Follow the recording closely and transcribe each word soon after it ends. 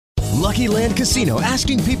Lucky Land Casino,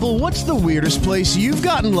 asking people, what's the weirdest place you've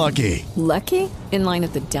gotten lucky? Lucky? In line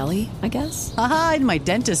at the deli, I guess? Aha, in my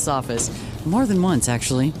dentist's office. More than once,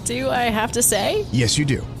 actually. Do I have to say? Yes, you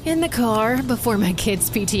do. In the car before my kids'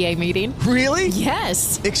 PTA meeting. Really?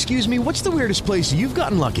 Yes. Excuse me, what's the weirdest place you've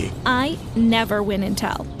gotten lucky? I never win and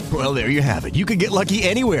tell. Well, there you have it. You can get lucky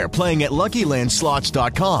anywhere, playing at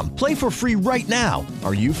LuckyLandSlots.com. Play for free right now.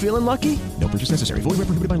 Are you feeling lucky? No purchase necessary. Void where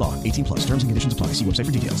prohibited by law. 18 plus. Terms and conditions apply. See website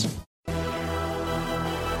for details.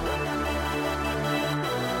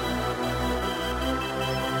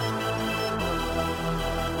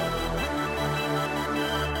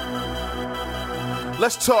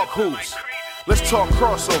 Let's talk hoops. Let's talk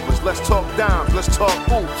crossovers. Let's talk dimes. Let's talk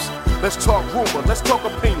hoops. Let's talk rumor. Let's talk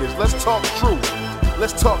opinions. Let's talk truth.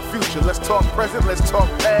 Let's talk future. Let's talk present. Let's talk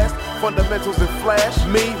past. Fundamentals and flash.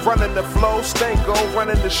 Me running the flow. Stanko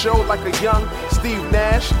running the show like a young Steve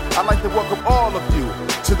Nash. I'd like to welcome all of you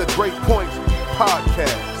to the Great Point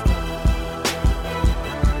Podcast.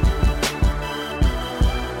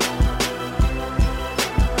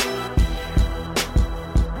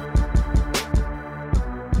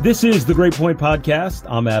 This is the Great Point Podcast.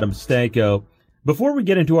 I'm Adam Stanko. Before we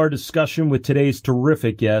get into our discussion with today's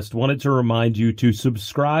terrific guest, wanted to remind you to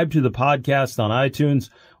subscribe to the podcast on iTunes.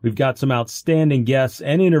 We've got some outstanding guests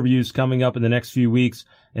and interviews coming up in the next few weeks,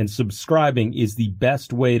 and subscribing is the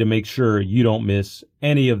best way to make sure you don't miss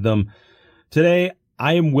any of them. Today,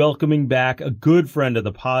 I am welcoming back a good friend of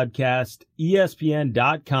the podcast,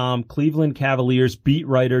 ESPN.com Cleveland Cavaliers beat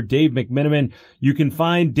writer Dave McMenamin. You can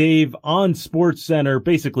find Dave on SportsCenter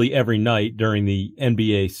basically every night during the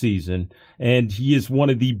NBA season, and he is one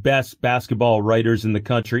of the best basketball writers in the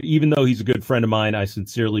country. Even though he's a good friend of mine, I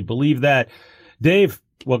sincerely believe that. Dave,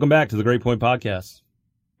 welcome back to the Great Point Podcast.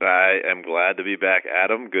 I am glad to be back,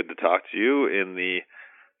 Adam. Good to talk to you in the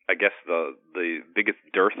biggest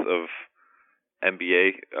dearth of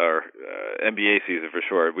NBA season for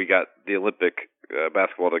sure. We got the Olympic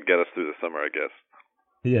basketball to get us through the summer, I guess.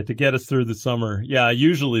 Yeah, to get us through the summer. Yeah,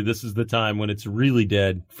 usually this is the time when it's really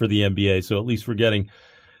dead for the NBA. So at least we're getting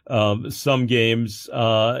some games.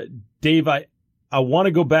 Dave, I want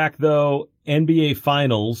to go back though. NBA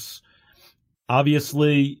Finals.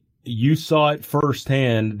 Obviously, you saw it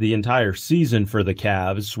firsthand the entire season for the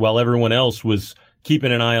Cavs, while everyone else was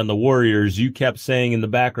keeping an eye on the Warriors. You kept saying in the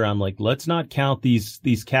background, like, let's not count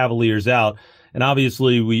these Cavaliers out. And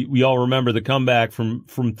obviously we all remember the comeback from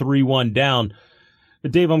 3-1 down.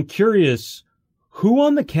 But Dave, I'm curious, who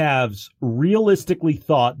on the Cavs realistically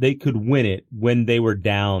thought they could win it when they were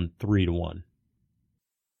down 3-1?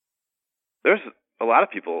 There's a lot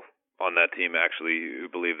of people on that team actually who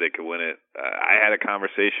believe they could win it. I had a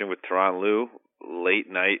conversation with Tyronn Lue late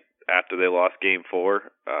night after they lost Game 4,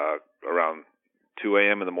 around 2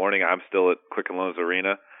 a.m. in the morning. I'm still at Quicken Loans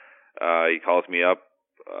Arena. He calls me up.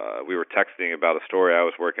 We were texting about a story I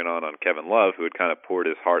was working on Kevin Love, who had kind of poured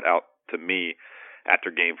his heart out to me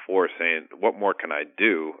after Game 4, saying, what more can I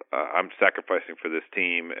do? I'm sacrificing for this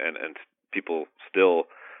team, and people still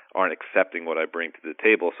aren't accepting what I bring to the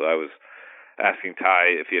table. So I was asking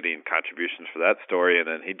Ty if he had any contributions for that story, and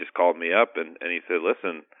then he just called me up, and he said,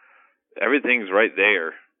 listen, everything's right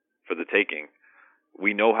there for the taking.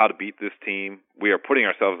 We know how to beat this team. We are putting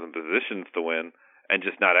ourselves in positions to win and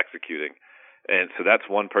just not executing. And so that's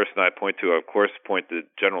one person I point to. I, of course, point to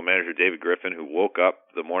General Manager David Griffin, who woke up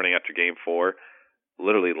the morning after Game 4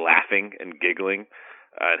 literally laughing and giggling.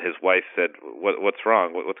 And his wife said, what's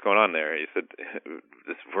wrong? What's going on there? He said,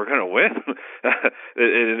 we're going to win.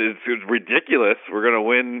 It's ridiculous. We're going to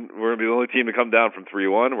win. We're going to be the only team to come down from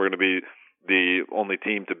 3-1. We're going to be the only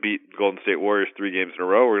team to beat Golden State Warriors 3 games in a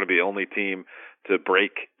row. We're going to be the only team to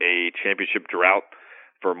break a championship drought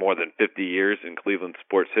for more than 50 years in Cleveland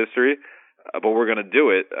sports history. But we're going to do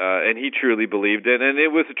it. And he truly believed it. And it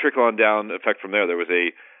was a trickle-on-down effect from there. There was a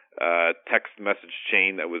text message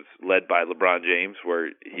chain that was led by LeBron James, where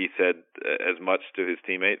he said as much to his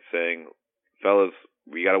teammates, saying, fellas,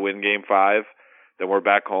 we got to win Game 5, then we're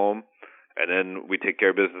back home, and then we take care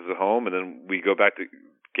of business at home, and then we go back to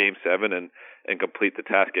Game 7 and complete the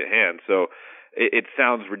task at hand. So it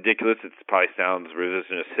sounds ridiculous. It probably sounds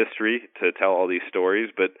revisionist history to tell all these stories,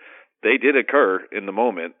 but they did occur in the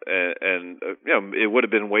moment, and it would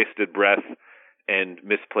have been wasted breath and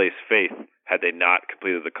misplaced faith had they not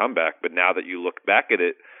completed the comeback. But now that you look back at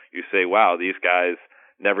it, you say, wow, these guys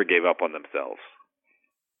never gave up on themselves.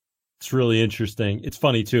 It's really interesting. It's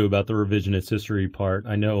funny, too, about the revisionist history part.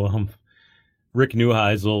 I know Rick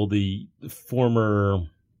Neuheisel, the former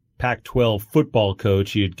Pac-12 football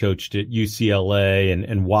coach. He had coached at UCLA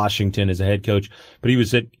and Washington as a head coach, but he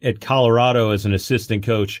was at Colorado as an assistant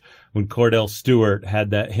coach when Cordell Stewart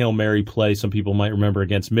had that Hail Mary play some people might remember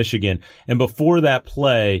against Michigan. And before that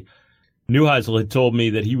play, Neuheisel had told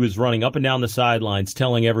me that he was running up and down the sidelines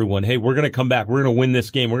telling everyone, hey, we're going to come back. We're going to win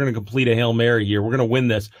this game. We're going to complete a Hail Mary here. We're going to win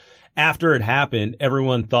this. After it happened,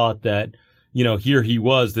 everyone thought that, here he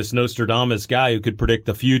was, this Nostradamus guy who could predict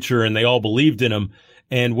the future, and they all believed in him.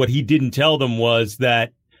 And what he didn't tell them was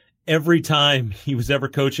that every time he was ever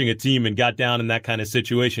coaching a team and got down in that kind of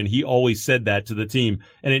situation, he always said that to the team,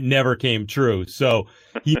 and it never came true. So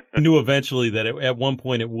he knew eventually that at one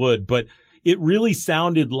point it would, but it really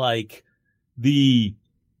sounded like the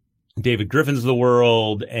David Griffins of the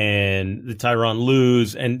world and the Tyronn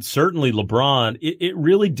Lues and certainly LeBron, it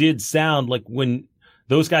really did sound like when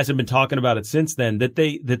those guys have been talking about it since then that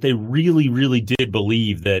they really, really did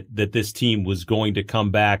believe that this team was going to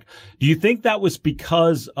come back. Do you think that was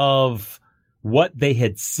because of what they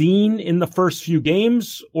had seen in the first few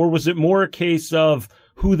games, or was it more a case of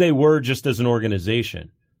who they were just as an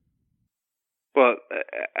organization? Well,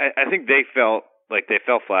 I think they felt like they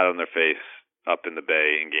fell flat on their face up in the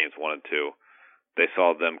Bay in games 1 and 2. They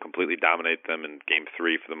saw them completely dominate them in game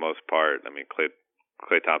 3 for the most part. I mean,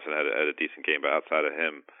 Klay Thompson had a decent game, but outside of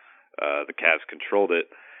him, the Cavs controlled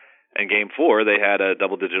it. And game 4, they had a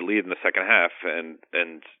double-digit lead in the second half and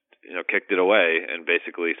kicked it away and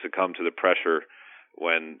basically succumbed to the pressure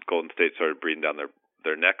when Golden State started breathing down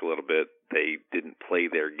their neck a little bit. They didn't play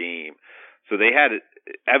their game. So they had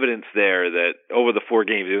evidence there that over the 4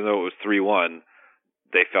 games, even though it was 3-1,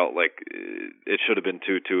 they felt like it should have been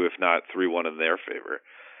 2-2, if not 3-1 in their favor.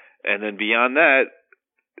 And then beyond that,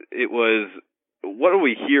 it was, what are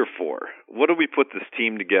we here for? What do we put this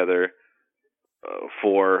team together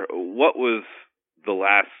for? What was the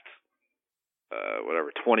last,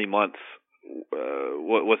 20 months?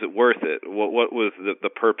 What was it worth it? What was the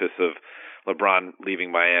purpose of LeBron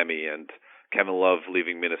leaving Miami and Kevin Love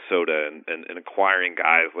leaving Minnesota and acquiring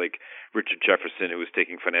guys like Richard Jefferson, who was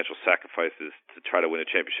taking financial sacrifices to try to win a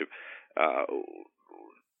championship?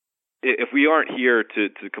 If we aren't here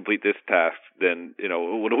to complete this task, then,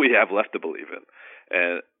 what do we have left to believe in?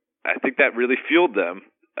 And I think that really fueled them.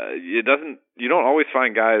 You don't always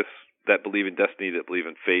find guys that believe in destiny, that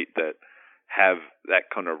believe in fate, that have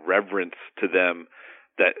that kind of reverence to them,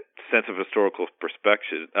 that sense of historical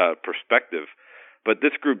perspective. But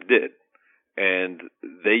this group did. And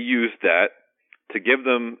they used that to give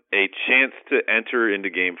them a chance to enter into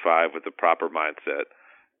Game 5 with the proper mindset,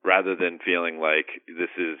 rather than feeling like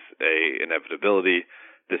this is a inevitability,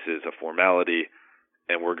 this is a formality,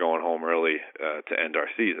 and we're going home early to end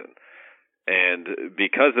our season. And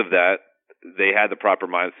because of that, they had the proper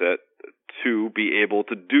mindset to be able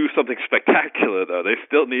to do something spectacular, though. They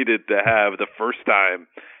still needed to have the first time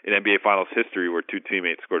in NBA Finals history where 2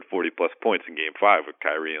 teammates scored 40-plus points in Game 5 with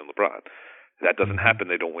Kyrie and LeBron. That doesn't happen.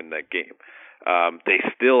 They don't win that game. They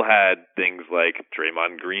still had things like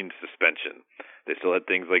Draymond Green's suspension. They still had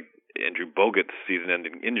things like Andrew Bogut's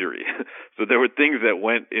season-ending injury. So there were things that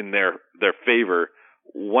went in their favor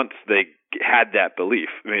once they had that belief.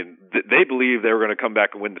 I mean, they believed they were going to come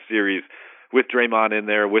back and win the series with Draymond in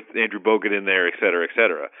there, with Andrew Bogut in there, et cetera, et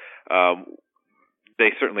cetera.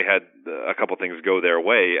 They certainly had a couple things go their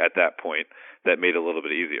way at that point that made it a little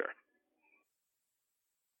bit easier.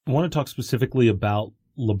 I want to talk specifically about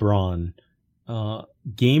LeBron.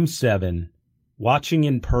 Game 7, watching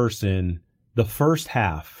in person, the first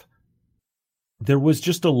half, there was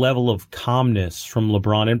just a level of calmness from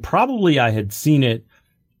LeBron, and probably I had seen it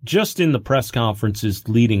just in the press conferences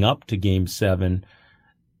leading up to Game 7.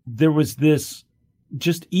 There was this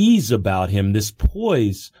just ease about him, this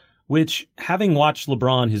poise, which, having watched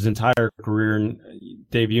LeBron his entire career, and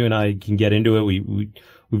Dave, you and I can get into it,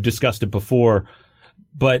 we've discussed it before,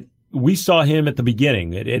 but we saw him at the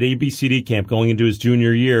beginning at ABCD camp going into his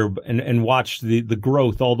junior year and watched the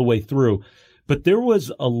growth all the way through. But there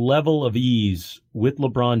was a level of ease with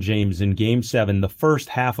LeBron James in Game 7, the first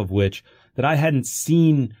half of which that I hadn't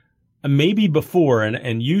seen maybe before.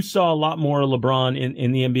 And you saw a lot more LeBron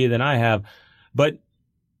in the NBA than I have. But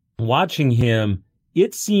watching him,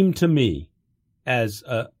 it seemed to me, as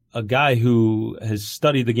a guy who has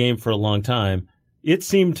studied the game for a long time, it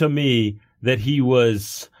seemed to me that he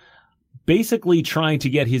was basically trying to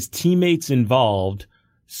get his teammates involved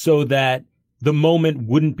so that the moment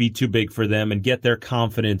wouldn't be too big for them and get their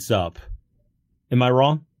confidence up. Am I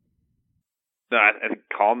wrong? No, I think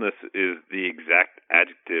calmness is the exact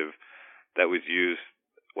adjective that was used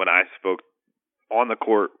when I spoke on the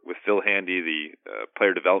court with Phil Handy, the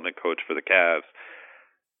player development coach for the Cavs.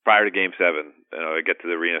 prior to Game 7, I get to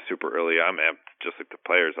the arena super early. I'm amped, just like the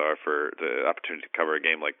players are, for the opportunity to cover a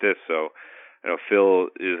game like this. So,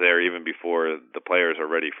 Phil is there even before the players are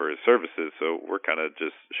ready for his services. So we're kind of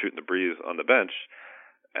just shooting the breeze on the bench.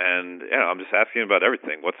 And, I'm just asking about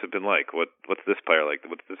everything. What's it been like? What's this player like?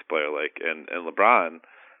 What's this player like? And LeBron,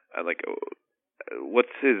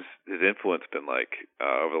 what's his influence been like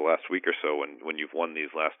over the last week or so when you've won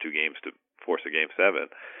these last two games to force a Game 7?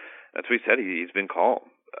 That's what he said. He's been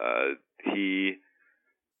calm. I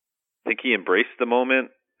think he embraced the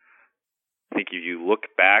moment. I think if you look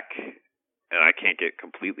back, and I can't get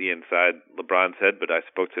completely inside LeBron's head, but I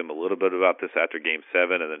spoke to him a little bit about this after Game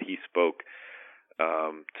 7, and then he spoke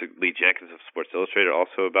to Lee Jenkins of Sports Illustrated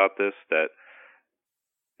also about this, that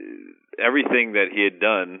everything that he had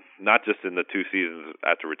done, not just in the 2 seasons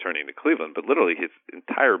after returning to Cleveland, but literally his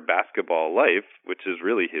entire basketball life, which is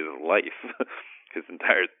really his life, his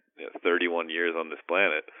entire 31 years on this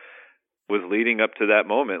planet, was leading up to that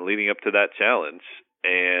moment, leading up to that challenge,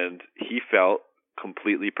 and he felt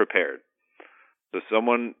completely prepared. So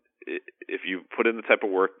someone, if you put in the type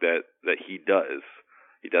of work that he does,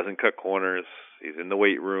 he doesn't cut corners, he's in the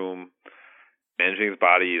weight room, managing his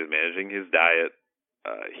body, he's managing his diet,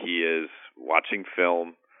 he is watching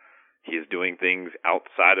film, he is doing things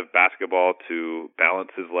outside of basketball to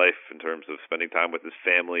balance his life in terms of spending time with his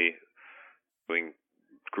family, doing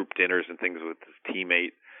group dinners and things with his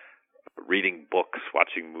teammate, reading books,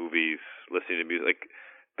 watching movies, listening to music,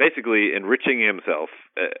 basically enriching himself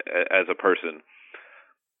as a person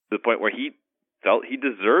to the point where he felt he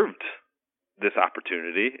deserved this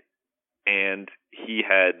opportunity, and he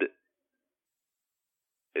had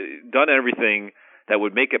done everything that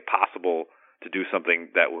would make it possible to do something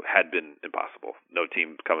that had been impossible. No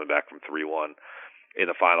team coming back from 3-1 in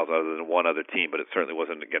the finals other than one other team, but it certainly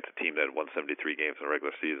wasn't against a team that had won 73 games in the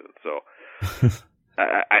regular season. So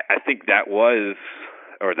I think that is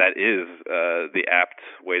the apt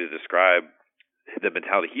way to describe the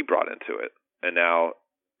mentality he brought into it. And now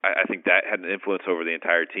I think that had an influence over the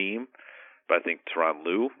entire team, but I think Tyronn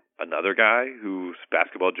Lue, another guy whose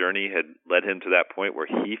basketball journey had led him to that point where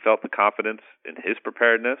he felt the confidence in his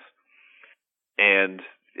preparedness. And,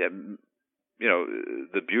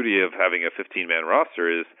 the beauty of having a 15-man roster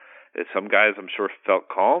is some guys, I'm sure, felt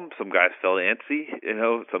calm. Some guys felt antsy.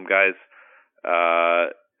 Some guys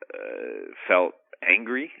felt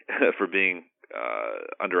angry for being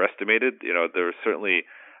underestimated. There was certainly,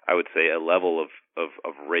 I would say, a level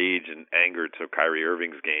of rage and anger to Kyrie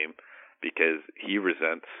Irving's game because he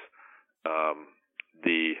resents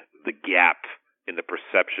the gap in the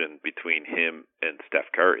perception between him and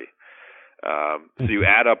Steph Curry. So you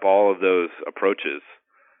add up all of those approaches,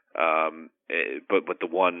 but the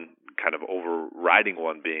one kind of overriding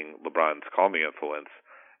one being LeBron's calming influence.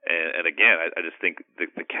 And again, I just think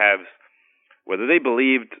the Cavs, whether they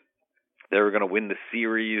believed they were going to win the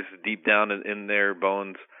series deep down in their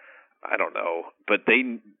bones, I don't know. But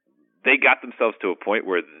they got themselves to a point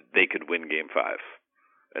where they could win Game 5.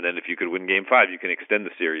 And then if you could win Game 5, you can extend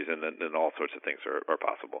the series, and then all sorts of things are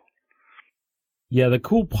possible. Yeah, the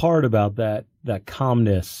cool part about that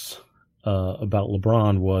calmness about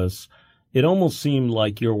LeBron was it almost seemed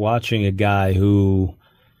like you're watching a guy who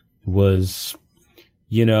was,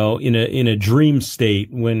 in a dream state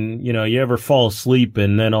when, you ever fall asleep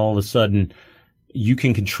and then all of a sudden you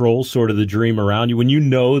can control sort of the dream around you. When you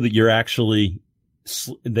know that you're actually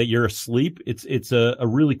that you're asleep, it's a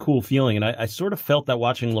really cool feeling. And I sort of felt that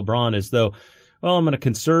watching LeBron as though, well, I'm going to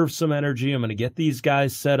conserve some energy. I'm going to get these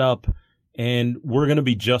guys set up and we're going to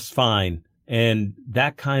be just fine. And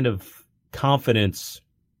that kind of confidence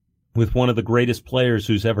with one of the greatest players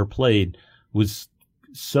who's ever played was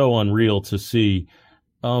so unreal to see.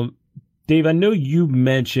 Dave, I know you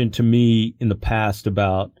mentioned to me in the past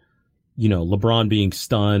about, LeBron being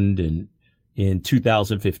stunned and in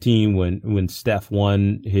 2015 when Steph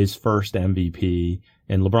won his first MVP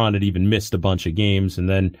and LeBron had even missed a bunch of games. And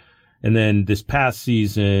then this past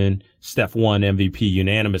season, Steph won MVP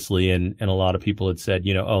unanimously. And a lot of people had said,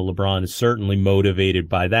 LeBron is certainly motivated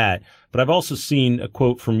by that. But I've also seen a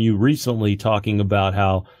quote from you recently talking about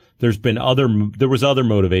how there was other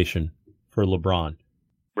motivation for LeBron.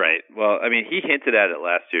 Right. Well, I mean, he hinted at it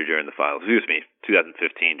last year during the finals.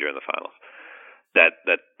 2015 during the finals. That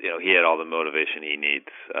he had all the motivation he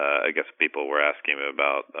needs. I guess people were asking him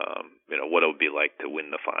about what it would be like to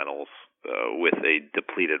win the finals with a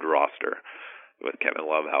depleted roster, with Kevin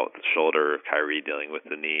Love out with the shoulder, Kyrie dealing with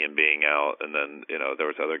the knee and being out, and then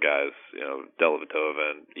there was other guys,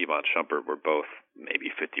 Dellavedova and Ivan Shumpert were both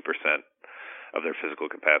maybe 50% of their physical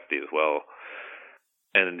capacity as well.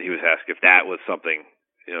 And he was asked if that was something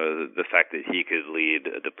the fact that he could lead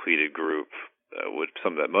a depleted group would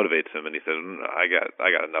some that motivates him. And he said, I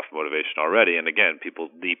got enough motivation already. And again, people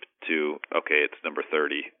leap to, okay, it's number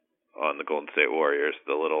 30 on the Golden State Warriors,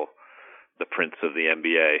 the prince of the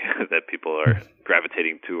NBA that people are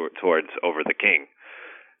gravitating towards over the king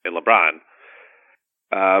in LeBron.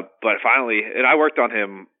 But finally, and I worked on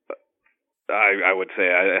him, I would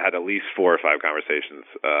say I had at least 4 or 5 conversations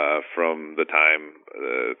from the time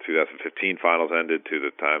the 2015 finals ended to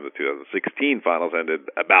the time the 2016 finals ended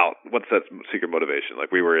about what's that secret motivation.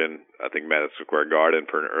 Like, we were in, I think, Madison Square Garden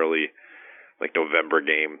for an early, like, November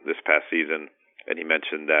game this past season, and he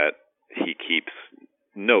mentioned that he keeps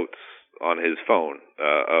notes on his phone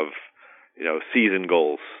of, season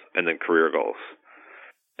goals and then career goals.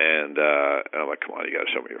 And I'm like, come on, you got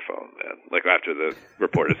to show me your phone, man. Like, after the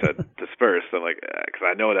reporter said dispersed, I'm like, because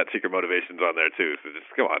I know that secret motivation's on there too. So just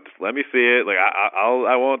come on, just let me see it. Like,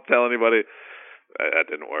 I won't tell anybody. That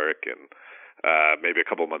didn't work. And maybe a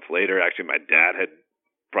couple of months later, actually, my dad had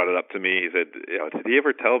brought it up to me. He said, did he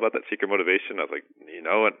ever tell about that secret motivation? I was like,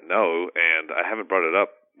 no. And I haven't brought it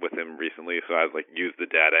up with him recently, so I was like, used the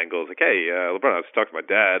dad angle. I was like, hey, LeBron, I was talking to my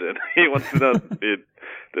dad, and he wants to know. It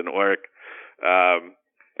didn't work.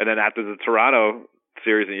 And then after the Toronto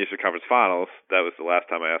series in the Eastern Conference Finals, that was the last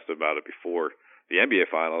time I asked him about it before the NBA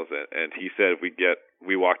Finals, and he said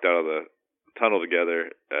we walked out of the tunnel together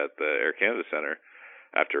at the Air Canada Center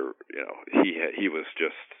after he was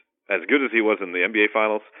just as good as he was in the NBA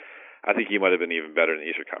Finals. I think he might have been even better in the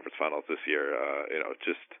Eastern Conference Finals this year.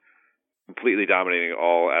 Just completely dominating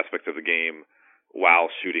all aspects of the game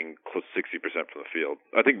while shooting close to 60% from the field.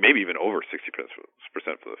 I think maybe even over 60%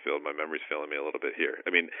 from the field. My memory's failing me a little bit here.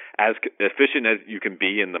 I mean, as efficient as you can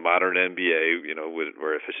be in the modern NBA,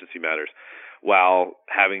 where efficiency matters, while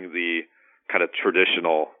having the kind of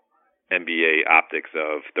traditional NBA optics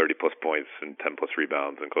of 30-plus points and 10-plus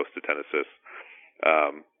rebounds and close to 10 assists.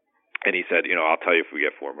 And he said, I'll tell you if we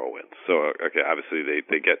get 4 more wins. So, okay, obviously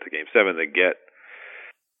they get to Game 7. They get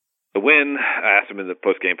the win. I asked him in the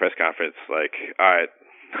post-game press conference, like, all right,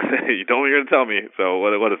 you told me you're going to tell me, so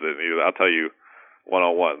what is it? And he goes, I'll tell you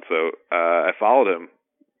one-on-one. So I followed him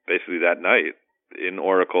basically that night in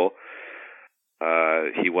Oracle.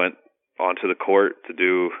 He went onto the court to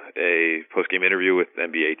do a post-game interview with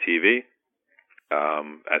NBA TV.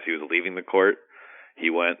 As he was leaving the court, he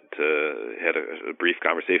had a brief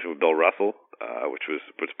conversation with Bill Russell, which was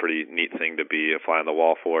a pretty neat thing to be a fly on the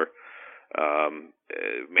wall for.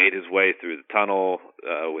 Made his way through the tunnel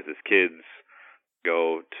with his kids,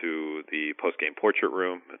 go to the post-game portrait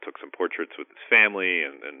room, and took some portraits with his family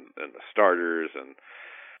and the starters, and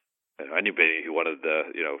I knew he wanted to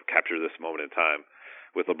capture this moment in time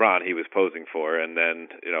with LeBron he was posing for, and then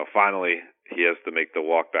finally he has to make the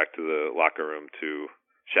walk back to the locker room to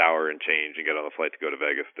shower and change and get on the flight to go to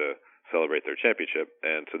Vegas to celebrate their championship.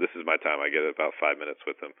 And so this is my time. I get about 5 minutes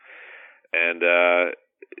with him, and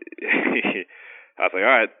I was like,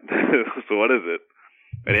 all right, so what is it?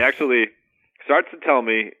 And he actually starts to tell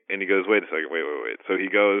me, and he goes, wait a second, wait. So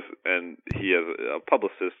he goes, and he has a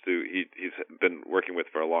publicist who he's been working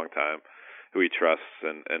with for a long time, who he trusts,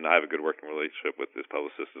 and I have a good working relationship with this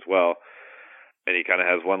publicist as well. And he kind of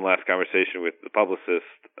has one last conversation with the publicist,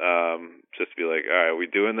 just to be like, all right, are we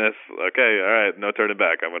doing this? Okay, all right, no turning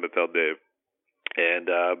back. I'm going to tell Dave. And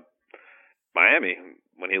Miami,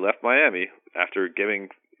 when he left Miami, after giving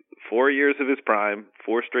 4 years of his prime,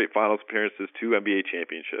 4 straight finals appearances, 2 NBA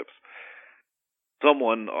championships,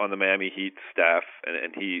 someone on the Miami Heat staff, and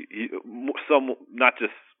not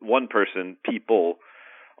just one person, people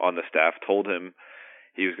on the staff told him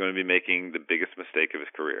he was going to be making the biggest mistake of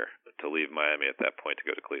his career to leave Miami at that point to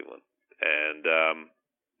go to Cleveland. And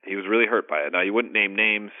he was really hurt by it. Now, you wouldn't name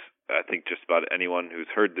names. I think just about anyone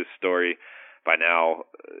who's heard this story by now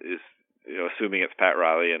is assuming it's Pat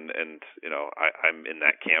Riley, and I'm in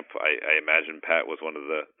that camp. I imagine Pat was one of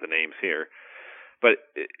the names here. But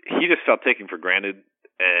he just felt taken for granted,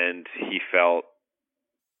 and he felt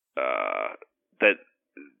that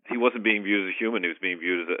he wasn't being viewed as a human. He was being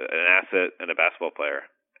viewed as an asset and a basketball player.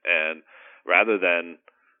 And rather than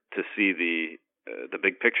to see the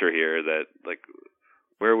big picture here, that, like,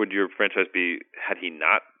 where would your franchise be had he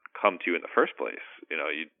not come to you in the first place?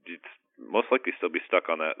 You'd most likely still be stuck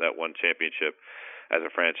on that one championship as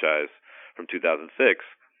a franchise from 2006.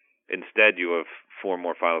 Instead, you have 4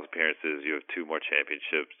 more finals appearances, you have 2 more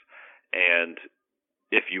championships, and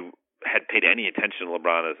if you had paid any attention to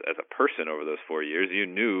LeBron as a person over those 4 years, you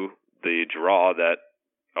knew the draw that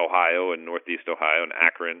Ohio and Northeast Ohio and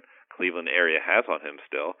Akron, Cleveland area has on him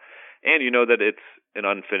still, and you know that it's an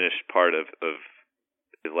unfinished part of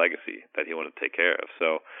his legacy that he wanted to take care of.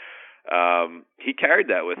 So he carried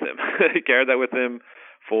that with him. He carried that with him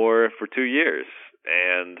for 2 years.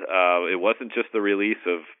 And it wasn't just the release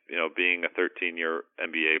of, being a 13-year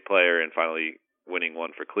NBA player and finally winning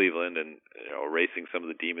one for Cleveland and, erasing some of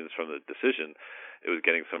the demons from the decision. It was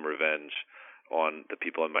getting some revenge on the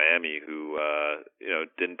people in Miami who,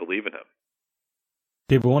 didn't believe in him.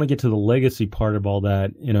 Dave, I want to get to the legacy part of all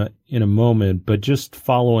that in a moment, but just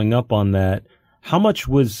following up on that, how much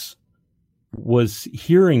was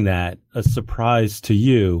hearing that a surprise to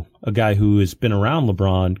you, a guy who has been around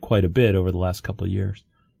LeBron quite a bit over the last couple of years?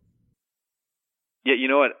 Yeah, you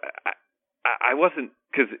know what? I wasn't,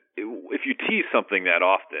 because if you tease something that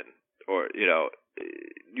often, or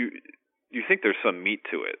you think there's some meat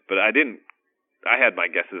to it, but I didn't. I had my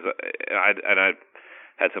guesses, and I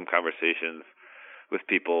had some conversations with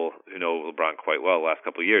people who know LeBron quite well the last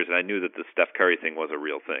couple of years, and I knew that the Steph Curry thing was a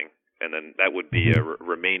real thing, and then that would be a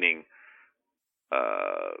remaining,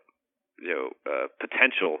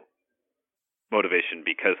 potential motivation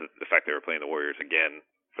because of the fact they were playing the Warriors again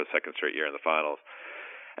for the second straight year in the finals.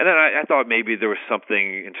 And then I thought maybe there was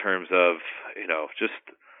something in terms of, just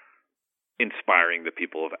inspiring the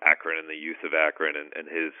people of Akron and the youth of Akron and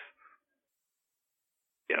his,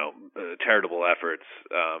 charitable efforts.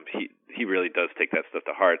 He really does take that stuff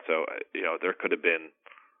to heart. So, there could have been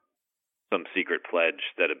some secret pledge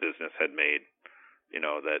that a business had made,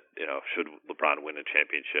 that, should LeBron win a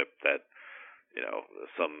championship, that,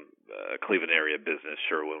 some Cleveland area business,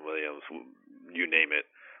 Sherwin-Williams, you name it,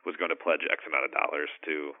 was going to pledge X amount of dollars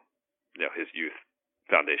to, his youth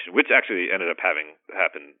foundation, which actually ended up having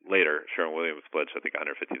happened later. Sherwin-Williams pledged, I think,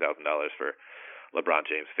 $150,000 for LeBron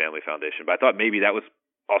James Family Foundation. But I thought maybe that was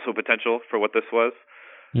also potential for what this was.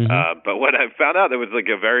 Mm-hmm. But when I found out, there was like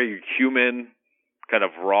a very human kind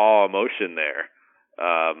of raw emotion there.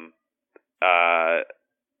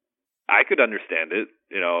 I could understand it.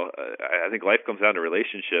 I think life comes down to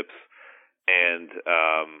relationships, and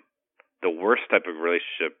the worst type of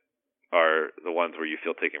relationship are the ones where you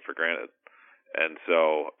feel taken for granted. And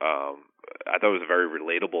so I thought it was a very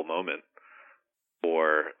relatable moment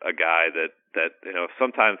for a guy that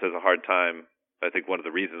sometimes has a hard time. I think one of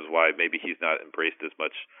the reasons why maybe he's not embraced as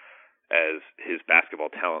much as his basketball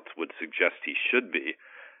talents would suggest he should be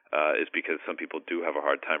is because some people do have a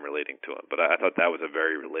hard time relating to him. But I thought that was a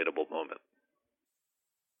very relatable moment.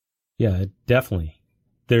 Yeah, definitely.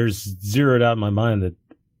 There's zero doubt in my mind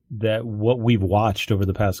that what we've watched over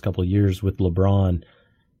the past couple of years with LeBron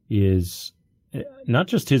is not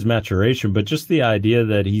just his maturation, but just the idea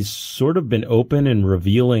that he's sort of been open and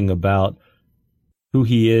revealing about who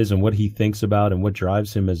he is and what he thinks about and what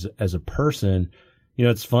drives him as a person.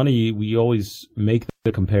 It's funny, we always make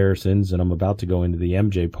the comparisons, and I'm about to go into the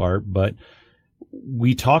MJ part, but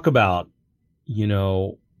we talk about,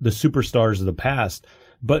 the superstars of the past,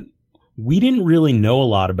 but we didn't really know a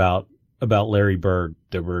lot about Larry Bird.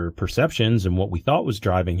 There were perceptions and what we thought was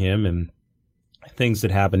driving him and things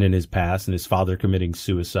that happened in his past and his father committing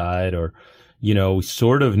suicide, or, we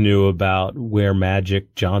sort of knew about where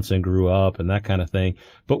Magic Johnson grew up and that kind of thing.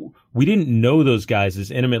 But we didn't know those guys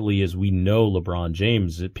as intimately as we know LeBron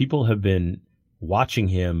James. People have been watching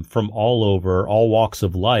him from all over, all walks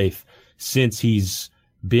of life since he's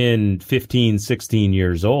been 15, 16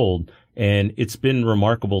 years old. And it's been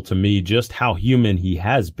remarkable to me just how human he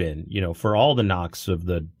has been, for all the knocks of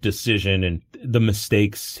the decision and the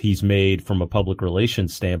mistakes he's made from a public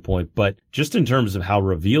relations standpoint. But just in terms of how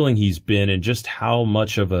revealing he's been and just how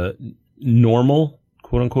much of a normal,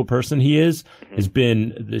 quote unquote, person he is, has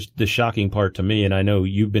been the shocking part to me. And I know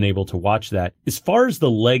you've been able to watch that. As far as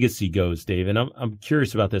the legacy goes, Dave, and I'm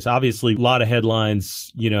curious about this. Obviously, a lot of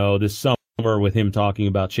headlines, this summer with him talking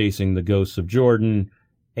about chasing the ghosts of Jordan.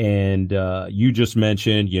 And you just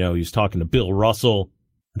mentioned, he was talking to Bill Russell,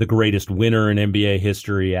 the greatest winner in NBA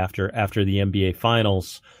history after the NBA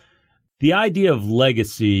Finals. The idea of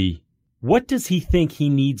legacy, what does he think he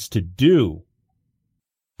needs to do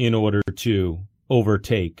in order to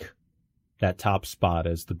overtake that top spot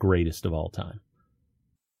as the greatest of all time?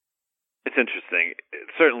 It's interesting.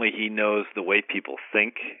 Certainly he knows the way people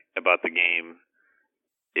think about the game.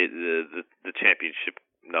 The championship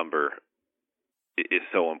number is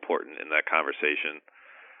so important in that conversation.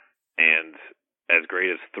 And as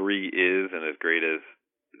great as 3 is, and as great as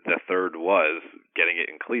the third was, getting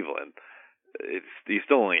it in Cleveland, he's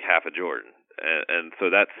still only half a Jordan. And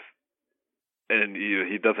so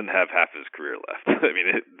he doesn't have half his career left. I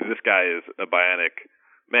mean, this guy is a bionic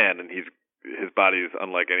man, and his body is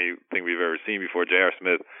unlike anything we've ever seen before. J.R.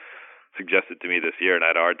 Smith suggested to me this year, and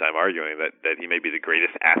I had a hard time arguing, that he may be the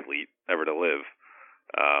greatest athlete ever to live.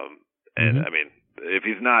 And I mean, if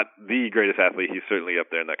he's not the greatest athlete, he's certainly up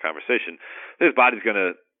there in that conversation. His body's going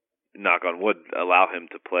to, knock on wood, allow him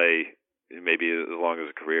to play maybe as long as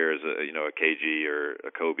a career as a KG or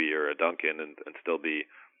a Kobe or a Duncan and still be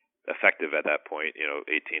effective at that point,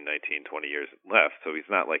 18, 19, 20 years left. So he's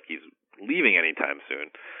not like he's leaving anytime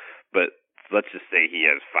soon. But let's just say he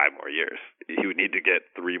has 5 more years. He would need to get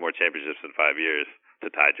 3 more championships in 5 years to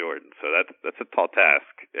tie Jordan. So that's a tall task.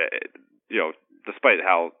 Despite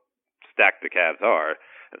how stacked the Cavs are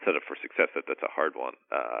and set up for success, that's a hard one.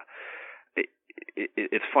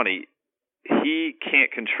 It's funny. He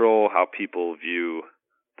can't control how people view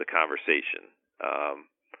the conversation,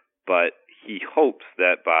 but he hopes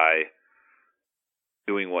that by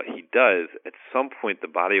doing what he does, at some point the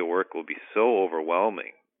body of work will be so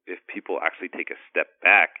overwhelming if people actually take a step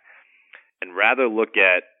back and rather look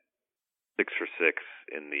at 6 for 6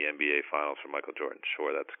 in the NBA Finals for Michael Jordan.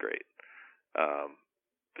 Sure, that's great.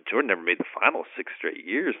 But Jordan never made the finals 6 straight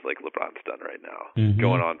years like LeBron's done right now,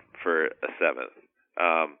 going on for a 7th.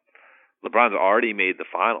 LeBron's already made the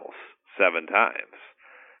finals 7 times.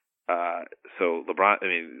 So LeBron,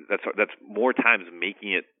 that's more times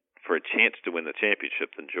making it for a chance to win the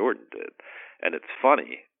championship than Jordan did. And it's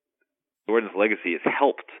funny, Jordan's legacy is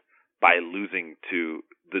helped by losing to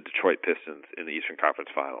the Detroit Pistons in the Eastern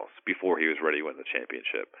Conference Finals before he was ready to win the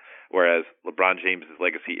championship. Whereas LeBron James'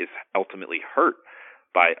 legacy is ultimately hurt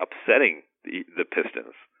by upsetting the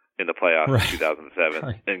Pistons in the playoffs in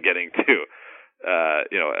 2007 and getting to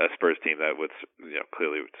a Spurs team that was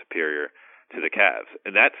clearly superior to the Cavs.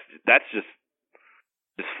 And that's just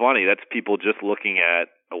funny. That's people just looking at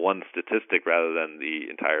one statistic rather than the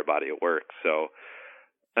entire body of work. So,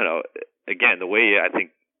 again, the way I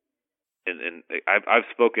think, and I've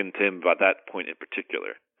spoken to him about that point in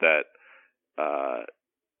particular, that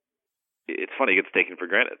it's funny, it gets taken for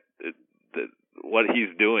granted. What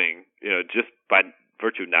he's doing, just by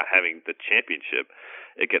virtue of not having the championship,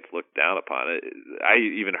 it gets looked down upon. I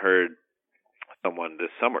even heard someone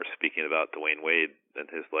this summer speaking about Dwayne Wade and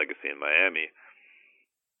his legacy in Miami.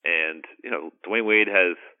 And, Dwayne Wade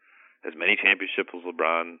has as many championships as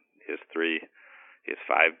LeBron. He has 3. He has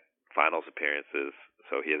 5 finals appearances,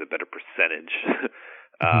 so he has a better percentage.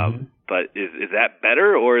 But is that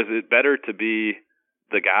better, or is it better to be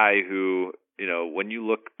the guy who, when you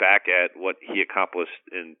look back at what he accomplished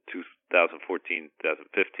in 2014,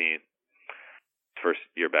 2015, first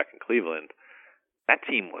year back in Cleveland, that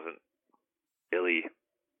team wasn't really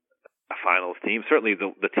a finals team. Certainly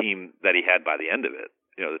the team that he had by the end of it,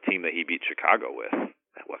 the team that he beat Chicago with,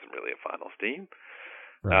 that wasn't really a finals team.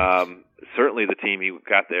 Right. Certainly the team he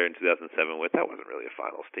got there in 2007 with, that wasn't really a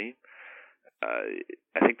finals team.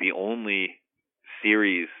 I think the only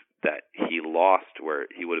series that he lost where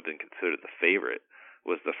he would have been considered the favorite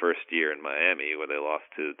was the first year in Miami where they lost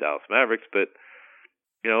to the Dallas Mavericks. But,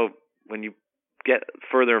 when you get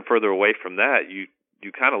further and further away from that, you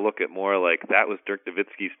kind of look at more like that was Dirk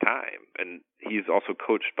Nowitzki's time. And he's also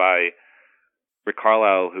coached by Rick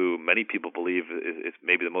Carlisle, who many people believe is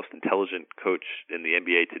maybe the most intelligent coach in the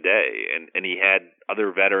NBA today. And he had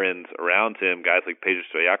other veterans around him, guys like Peja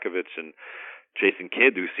Stojakovic and Jason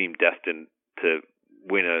Kidd, who seemed destined to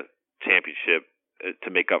win a championship to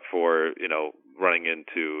make up for, running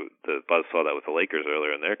into the buzzsaw that was the Lakers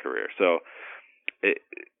earlier in their career. So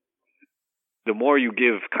the more you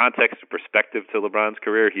give context and perspective to LeBron's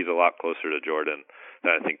career, he's a lot closer to Jordan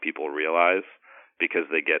than I think people realize, because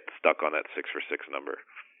they get stuck on that 6 for 6 number.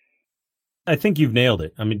 I think you've nailed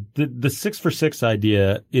it. I mean, the 6 for 6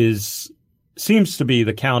 idea seems to be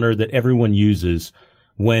the counter that everyone uses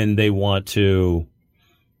when they want to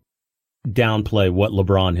downplay what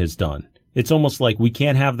LeBron has done. It's almost like we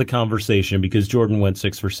can't have the conversation because Jordan went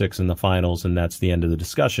 6 for 6 in the finals, and that's the end of the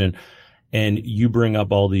discussion. And you bring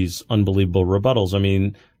up all these unbelievable rebuttals. I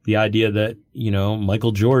mean, the idea that,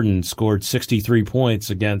 Michael Jordan scored 63 points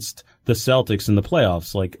against the Celtics in the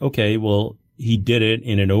playoffs. Like, okay, well, he did it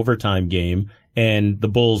in an overtime game, and the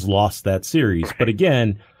Bulls lost that series. But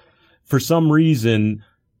again, for some reason,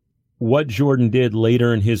 what Jordan did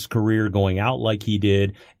later in his career, going out like he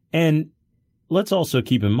did, and let's also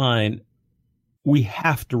keep in mind, we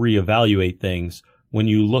have to reevaluate things when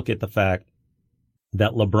you look at the fact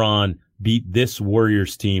that LeBron beat this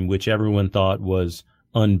Warriors team, which everyone thought was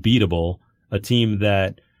unbeatable, a team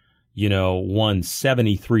that, won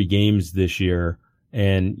 73 games this year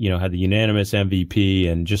and, had the unanimous MVP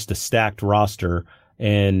and just a stacked roster.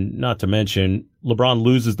 And not to mention, LeBron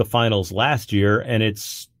loses the finals last year, and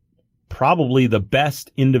it's probably the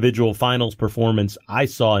best individual finals performance I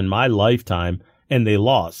saw in my lifetime, and they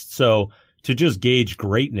lost. So to just gauge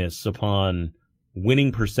greatness upon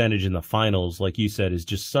winning percentage in the finals, like you said, is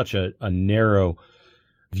just such a narrow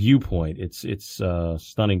viewpoint. It's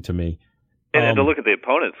stunning to me. And to look at the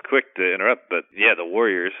opponents, quick to interrupt, but yeah, the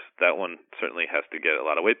Warriors, that one certainly has to get a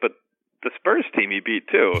lot of weight. But the Spurs team he beat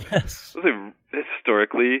too. Yes. It was a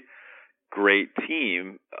historically great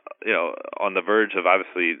team, on the verge of,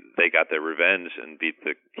 obviously they got their revenge and beat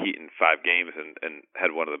the Heat in 5 games and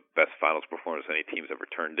had one of the best finals performances any team's ever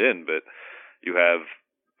turned in. But you have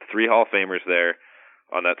 3 Hall of Famers there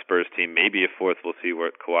on that Spurs team, maybe a fourth. We'll see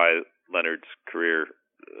where Kawhi Leonard's career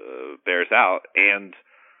bears out, and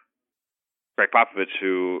Greg Popovich,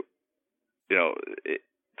 who,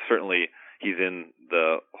 certainly he's in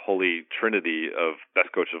the holy trinity of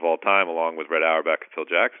best coach of all time, along with Red Auerbach and Phil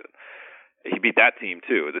Jackson. He beat that team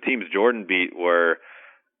too. The teams Jordan beat were,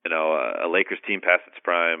 a Lakers team past its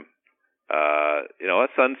prime, a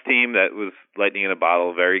Suns team that was lightning in a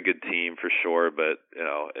bottle, very good team for sure, but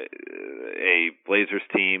a Blazers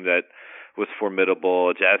team that was formidable,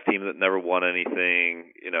 a Jazz team that never won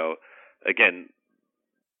anything. Again,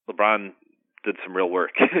 LeBron did some real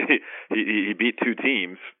work. he beat 2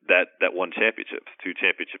 teams that won championships, 2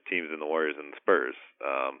 championship teams in the Warriors and the Spurs.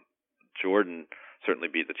 Jordan certainly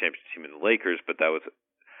beat the championship team in the Lakers, but that was,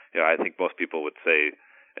 I think most people would say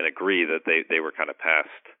and agree that they were kind of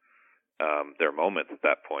past their moment at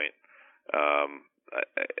that point.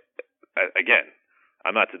 Again,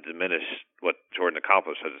 I'm not to diminish what Jordan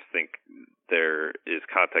accomplished. I just think there is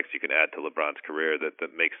context you can add to LeBron's career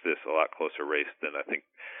that makes this a lot closer race than I think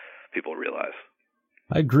people realize.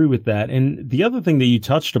 I agree with that. And the other thing that you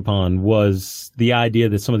touched upon was the idea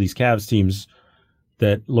that some of these Cavs teams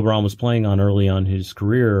that LeBron was playing on early on in his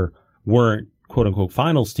career weren't quote unquote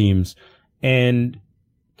finals teams. And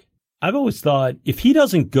I've always thought if he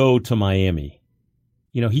doesn't go to Miami,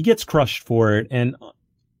 he gets crushed for it, and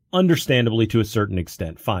understandably to a certain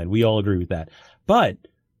extent. Fine. We all agree with that. But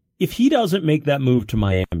if he doesn't make that move to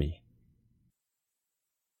Miami,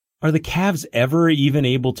 are the Cavs ever even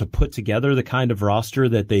able to put together the kind of roster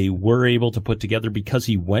that they were able to put together because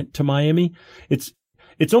he went to Miami? It's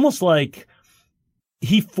almost like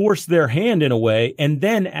he forced their hand in a way, and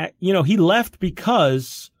then, he left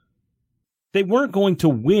because they weren't going to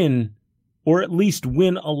win, or at least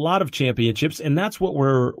win a lot of championships, and that's what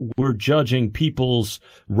we're judging people's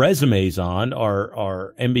resumes on,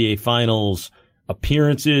 our NBA Finals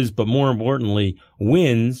appearances, but more importantly,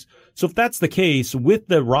 wins. So if that's the case, with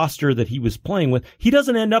the roster that he was playing with, he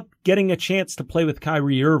doesn't end up getting a chance to play with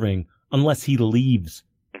Kyrie Irving unless he leaves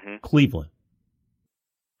Cleveland.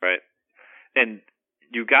 Right. And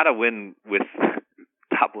you got to win with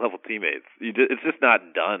top-level teammates. It's just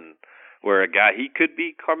not done. Where a guy, he could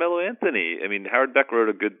be Carmelo Anthony. I mean, Howard Beck wrote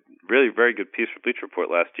a good, really very good piece for Bleacher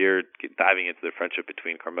Report last year, diving into the friendship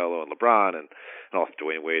between Carmelo and LeBron, and also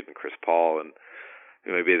Dwayne Wade and Chris Paul, and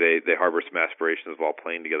maybe they harbor some aspirations of all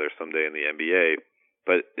playing together someday in the NBA.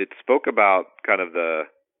 But it spoke about kind of the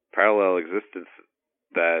parallel existence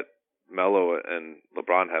that Melo and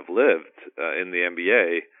LeBron have lived in the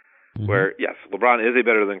NBA, where yes, LeBron is a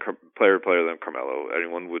better player than Carmelo.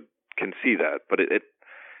 Anyone can see that, but it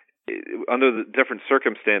under the different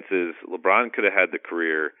circumstances, LeBron could have had the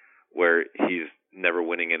career where he's never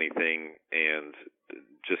winning anything and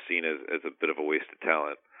just seen as a bit of a waste of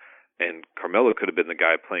talent. And Carmelo could have been the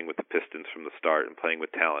guy playing with the Pistons from the start and playing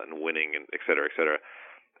with talent and winning, and et cetera, et cetera.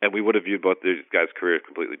 And we would have viewed both these guys' careers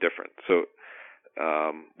completely different. So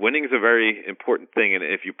winning is a very important thing. And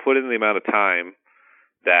if you put in the amount of time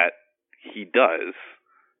that he does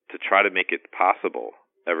to try to make it possible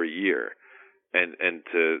every year, and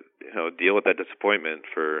to deal with that disappointment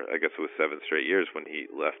for, I guess it was 7 straight years when he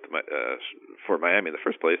left for Miami in the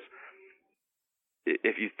first place.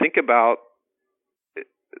 If you think about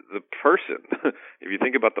the person, if you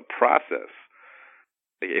think about the process,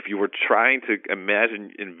 if you were trying to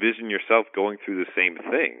envision yourself going through the same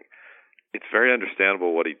thing, it's very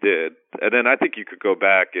understandable what he did. And then I think you could go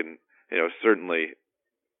back and certainly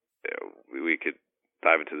we could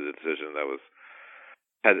dive into the decision that was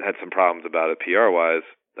had some problems about it PR-wise.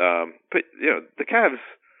 But, the Cavs,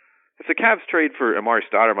 if the Cavs trade for Amari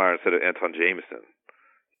Stoudemire instead of Anton Jameson,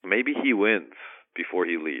 maybe he wins before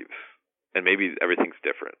he leaves, and maybe everything's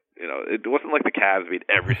different. It wasn't like the Cavs made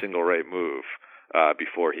every single right move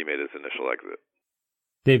before he made his initial exit.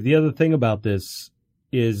 Dave, the other thing about this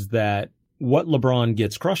is that what LeBron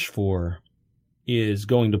gets crushed for is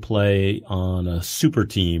going to play on a super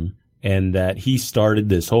team, and that he started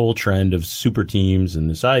this whole trend of super teams and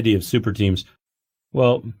this idea of super teams.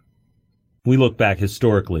 Well, we look back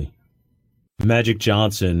historically. Magic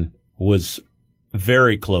Johnson was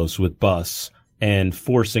very close with Buss and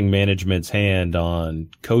forcing management's hand on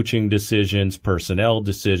coaching decisions, personnel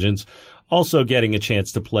decisions, also getting a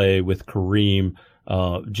chance to play with Kareem.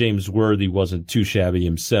 James Worthy wasn't too shabby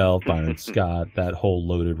himself. Byron Scott, that whole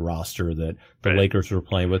loaded roster that the Lakers were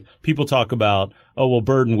playing with. People talk about, oh, well,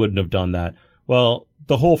 Burden wouldn't have done that. Well,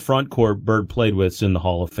 the whole front court Bird played with's in the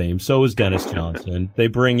Hall of Fame. So is Dennis Johnson. They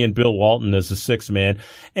bring in Bill Walton as a sixth man.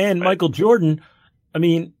 And Michael Jordan, I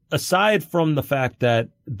mean, aside from the fact that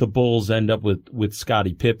the Bulls end up with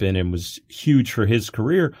Scottie Pippen and was huge for his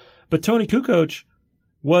career, but Tony Kukoc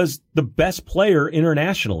was the best player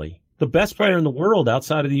internationally, the best player in the world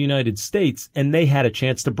outside of the United States, and they had a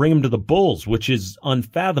chance to bring him to the Bulls, which is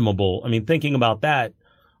unfathomable. I mean, thinking about that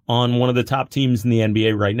on one of the top teams in the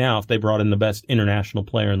NBA right now, if they brought in the best international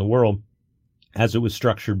player in the world, as it was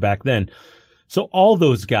structured back then. So all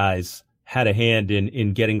those guys had a hand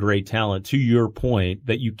in getting great talent, to your point,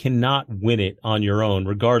 that you cannot win it on your own,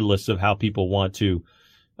 regardless of how people want to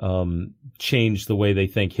change the way they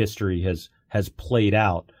think history has played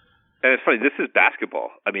out. And it's funny, this is basketball.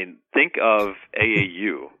 I mean, think of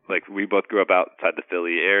AAU. Like, we both grew up outside the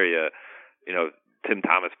Philly area. You know, Tim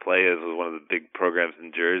Thomas Playas was one of the big programs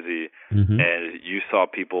in Jersey, and you saw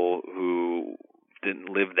people who didn't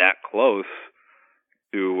live that close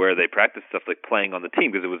to where they practiced stuff like playing on the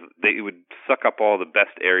team, because it would suck up all the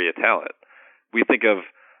best area talent. We think of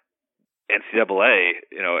NCAA,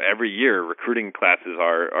 you know, every year recruiting classes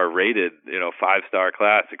are rated, you know, 5-star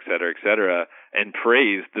class, et cetera, and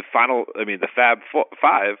praised. The Fab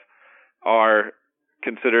Five are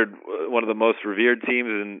considered one of the most revered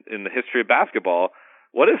teams in the history of baskall.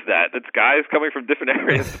 What is that? It's guys coming from different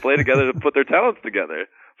areas to play together to put their talents together.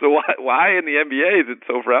 So why in the NBA is it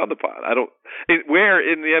so frowned upon? Where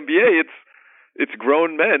in the NBA it's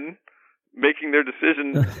grown men making their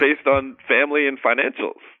decisions based on family and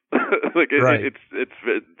financials.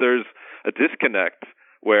 There's a disconnect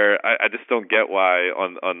where I just don't get why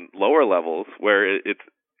on lower levels, where it's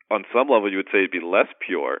on some level you would say it'd be less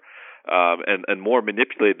pure and more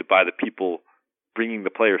manipulated by the people bringing the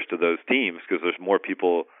players to those teams, because there's more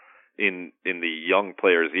people in the young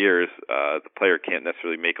player's ears. The player can't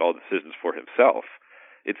necessarily make all decisions for himself.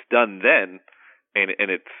 It's done then,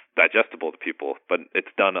 and it's digestible to people, but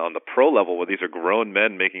it's done on the pro level where these are grown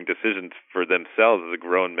men making decisions for themselves as a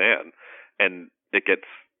grown man, and it gets,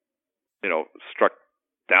 you know, struck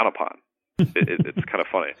down upon. It's kind of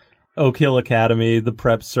funny. Oak Hill Academy, the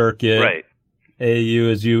prep circuit, right? AU,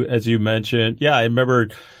 as you mentioned. Yeah, I remember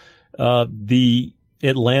the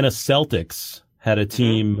Atlanta Celtics had a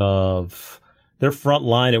team of their front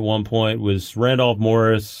line at one point was Randolph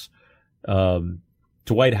Morris,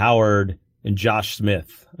 Dwight Howard, and Josh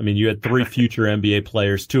Smith. I mean, you had three future NBA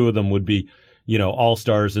players. Two of them would be, you know,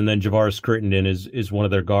 all-stars, and then Javaris Crittenden is one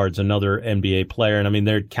of their guards, another NBA player. And I mean,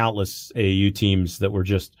 there are countless AAU teams that were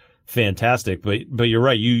just fantastic. But you're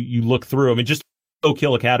right. You look through. I mean, just Oak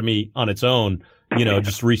Hill Academy on its own, you know,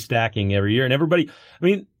 just restacking every year, and everybody. I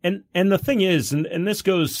mean, and the thing is, and this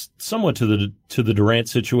goes somewhat to the Durant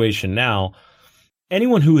situation now.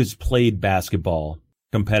 Anyone who has played basketball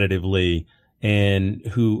competitively and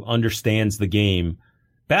who understands the game,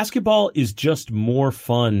 basketball is just more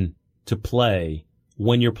fun to play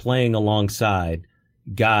when you're playing alongside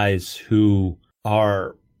guys who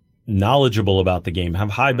are knowledgeable about the game,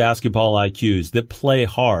 have high basketball IQs, that play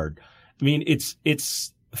hard. I mean,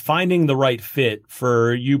 it's finding the right fit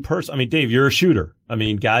for you personally. I mean, Dave, you're a shooter. I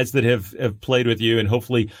mean, guys that have played with you, and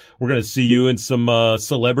hopefully we're going to see you in some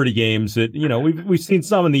celebrity games that, you know, we've seen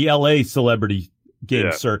some in the LA celebrity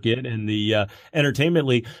game circuit and the entertainment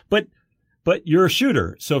league, but you're a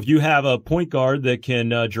shooter. So if you have a point guard that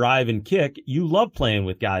can drive and kick, you love playing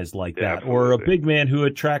with guys like that, absolutely. Or a big man who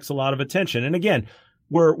attracts a lot of attention. And again,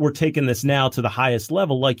 we're taking this now to the highest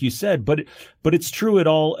level, like you said, but it's true at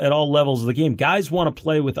all levels of the game. Guys want to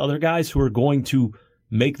play with other guys who are going to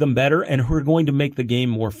make them better and who are going to make the game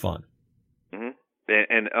more fun. Mm-hmm.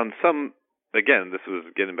 And on some, again, this was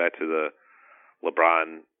getting back to the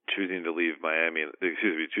LeBron choosing to leave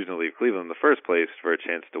choosing to leave Cleveland in the first place for a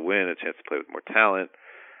chance to win, a chance to play with more talent.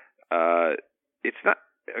 It's not,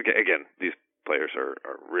 again, these players are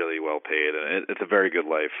really well paid, and it's a very good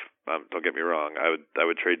life. Don't get me wrong. I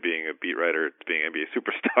would trade being a beat writer to being an NBA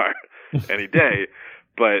superstar any day.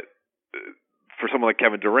 But for someone like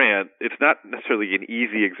Kevin Durant, it's not necessarily an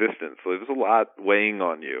easy existence. So there's a lot weighing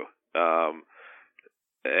on you.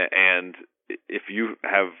 And if you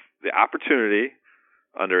have the opportunity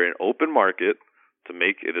under an open market to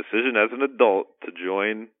make a decision as an adult to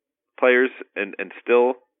join players and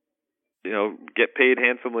still, you know, get paid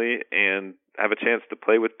handsomely and have a chance to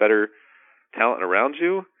play with better talent around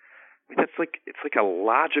you, it's like a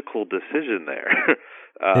logical decision there.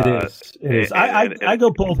 It is. It is. I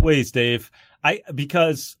go both ways, Dave.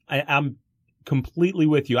 Because I'm completely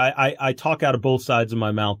with you. I talk out of both sides of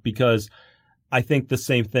my mouth because I think the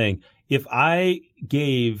same thing. If I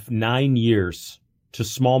gave 9 years to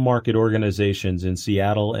small market organizations in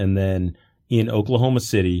Seattle and then in Oklahoma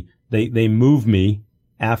City, they move me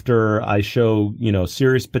after I show,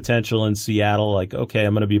 serious potential in Seattle, like, okay,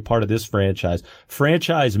 I'm going to be a part of this franchise.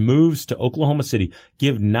 Franchise moves to Oklahoma City,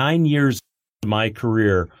 give 9 years of my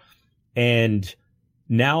career, and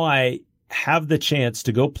now I have the chance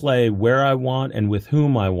to go play where I want and with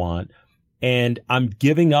whom I want, and I'm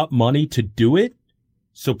giving up money to do it.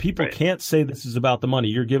 So people can't say this is about the money.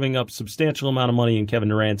 You're giving up substantial amount of money in Kevin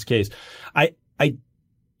Durant's case. I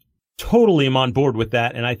totally am on board with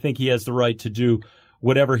that, and I think he has the right to do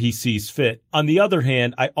whatever he sees fit. On the other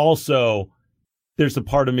hand, there's a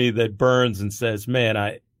part of me that burns and says, man,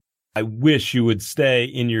 I wish you would stay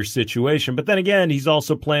in your situation. But then again, he's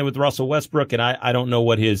also playing with Russell Westbrook, and I don't know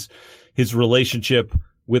what his relationship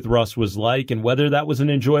with Russ was like and whether that was an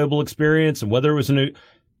enjoyable experience and whether it was an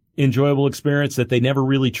enjoyable experience that they never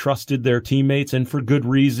really trusted their teammates, and for good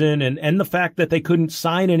reason, and the fact that they couldn't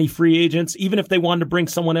sign any free agents, even if they wanted to bring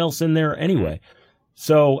someone else in there anyway.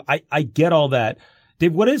 So I get all that.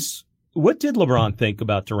 Dave, what did LeBron think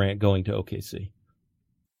about Durant going to OKC?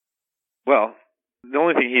 Well, the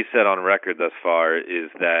only thing he said on record thus far is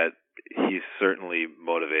that he's certainly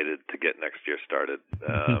motivated to get next year started.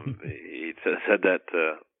 He said that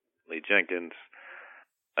to Lee Jenkins.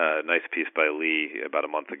 Nice piece by Lee about a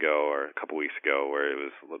month ago or a couple weeks ago, where it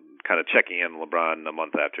was kind of checking in LeBron a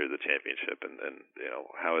month after the championship and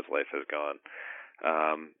how his life has gone.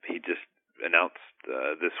 He just announced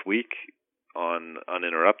this week on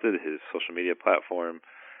Uninterrupted, his social media platform,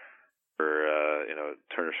 for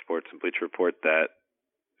Turner Sports and Bleacher Report, that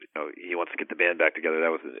he wants to get the band back together.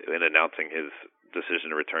 That was in announcing his decision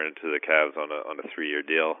to return to the Cavs on a 3-year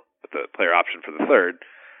deal with the player option for the third.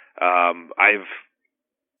 I've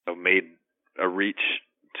made a reach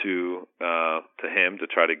to him to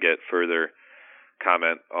try to get further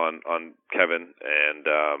comment on Kevin, and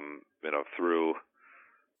through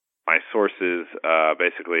my sources,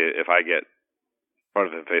 basically, if I get in front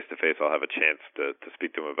of him face to face, I'll have a chance to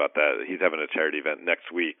speak to him about that. He's having a charity event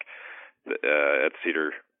next week at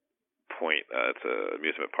Cedar Point. It's an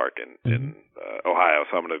amusement park in Ohio,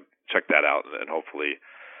 so I'm going to check that out and hopefully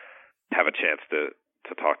have a chance to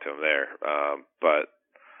talk to him there. But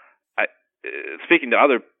speaking to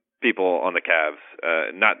other people on the Cavs,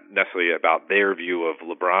 not necessarily about their view of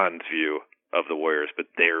LeBron's view of the Warriors, but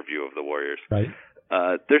their view of the Warriors. Right.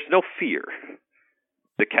 There's no fear.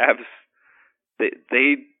 The Cavs,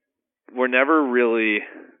 they were never really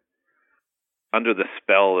under the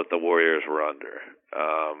spell that the Warriors were under.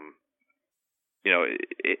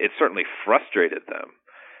 It certainly frustrated them.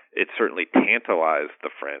 It certainly tantalized the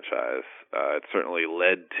franchise. It certainly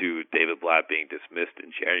led to David Blatt being dismissed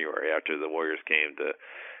in January after the Warriors came to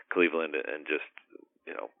Cleveland and just,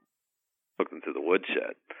 took them to the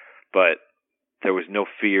woodshed. But there was no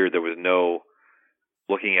fear. There was no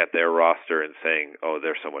looking at their roster and saying, oh,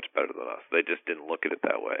 they're so much better than us. They just didn't look at it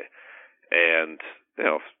that way. And,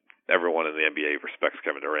 everyone in the NBA respects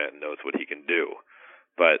Kevin Durant and knows what he can do.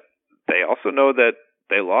 But they also know that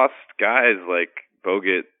they lost guys like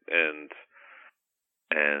Bogut and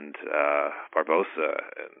Barbosa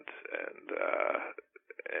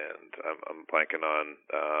and I'm blanking on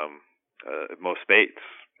Mo Spates.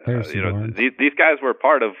 These guys were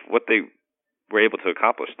part of what they were able to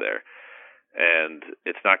accomplish there, and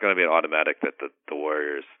it's not going to be an automatic that the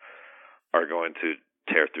Warriors are going to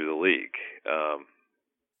tear through the league.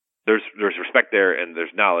 There's respect there, and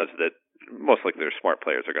there's knowledge that most likely their smart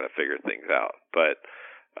players are going to figure things out, but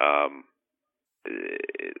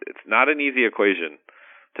it's not an easy equation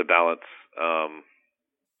to balance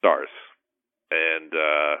stars. And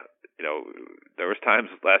there was times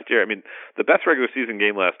last year. I mean, the best regular season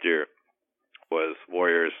game last year was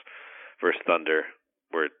Warriors versus Thunder,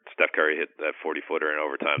 where Steph Curry hit that 40-footer in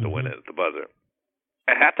overtime to win it at the buzzer.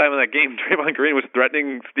 At halftime of that game, Draymond Green was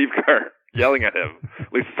threatening Steve Kerr, yelling at him.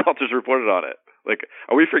 Lisa Salters reported on it. Like,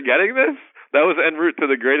 are we forgetting this? That was en route to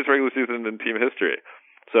the greatest regular season in team history.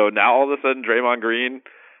 So now all of a sudden Draymond Green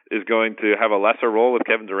is going to have a lesser role with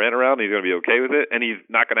Kevin Durant around. He's going to be okay with it. And he's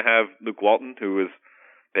not going to have Luke Walton, who is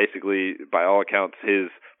basically, by all accounts, his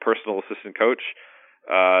personal assistant coach,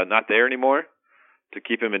 not there anymore to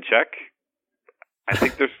keep him in check. I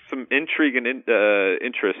think there's some intrigue and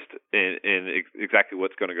interest in exactly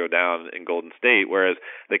what's going to go down in Golden State, whereas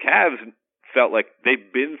the Cavs felt like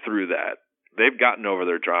they've been through that they've gotten over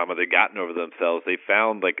their drama. They've gotten over themselves. They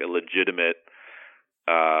found like a legitimate,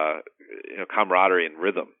 camaraderie and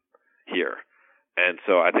rhythm here. And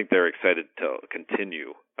so I think they're excited to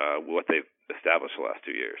continue what they've established the last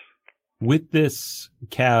 2 years. With this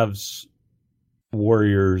Cavs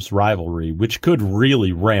Warriors rivalry, which could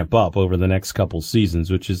really ramp up over the next couple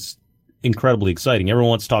seasons, which is incredibly exciting. Everyone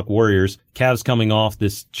wants to talk Warriors. Cavs coming off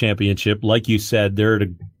this championship. Like you said, they're at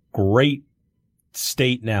a great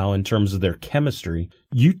state now in terms of their chemistry.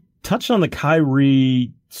 You touched on the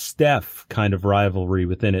Kyrie-Steph kind of rivalry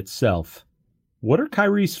within itself. What are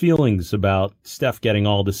Kyrie's feelings about Steph getting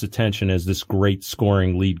all this attention as this great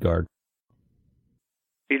scoring lead guard?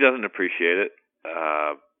 He doesn't appreciate it.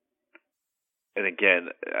 And again,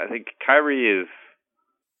 I think Kyrie is...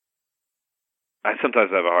 I sometimes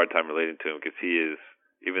have a hard time relating to him because he is,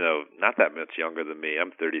 even though not that much younger than me,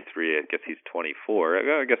 I'm 33, I guess he's 24.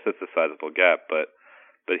 I guess that's a sizable gap, but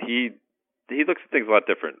he looks at things a lot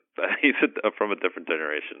different. He's from a different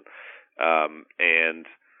generation.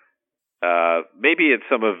 Maybe it's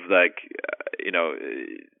some of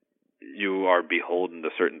you are beholden to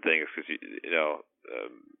certain things because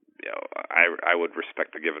I would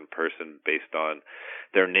respect a given person based on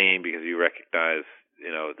their name because you recognize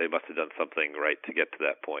they must have done something right to get to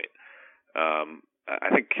that point. I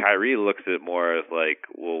think Kyrie looks at it more as like,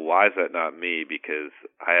 well, why is that not me? Because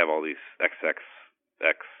I have all these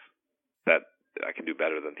XXX that I can do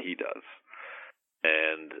better than he does.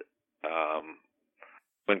 And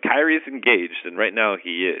when Kyrie's engaged, and right now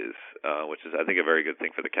he is, which is I think a very good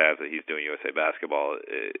thing for the Cavs that he's doing USA basketball.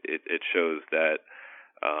 It shows that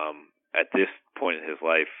at this point in his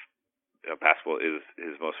life, basketball is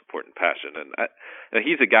his most important passion, and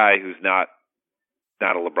he's a guy who's not a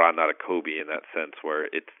LeBron, not a Kobe in that sense, where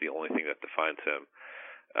it's the only thing that defines him.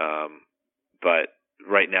 But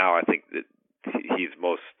right now, I think that he's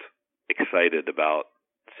most excited about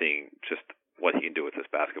seeing just what he can do with this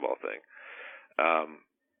basketball thing.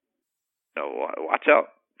 Watch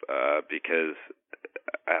out because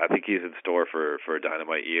I think he's in store for a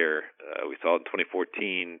dynamite year. We saw it in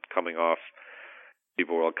 2014 coming off FIBA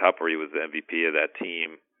World Cup where he was the MVP of that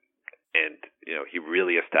team, and he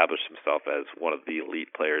really established himself as one of the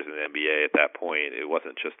elite players in the NBA at that point. It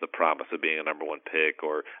wasn't just the promise of being a number one pick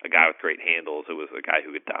or a guy with great handles. It was a guy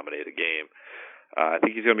who could dominate a game. I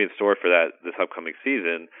think he's going to be in store for that this upcoming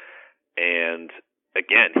season, and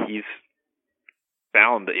again, he's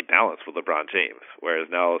found a balance with LeBron James, whereas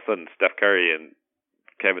now all of a sudden Steph Curry and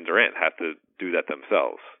Kevin Durant have to do that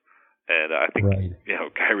themselves. And I think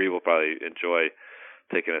Kyrie will probably enjoy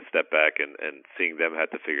taking a step back and seeing them have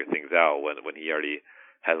to figure things out when he already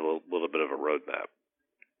has a little bit of a roadmap.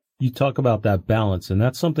 You talk about that balance, and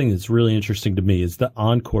that's something that's really interesting to me is the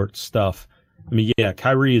on-court stuff. I mean, yeah,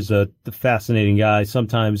 Kyrie is a fascinating guy.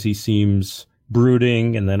 Sometimes he seems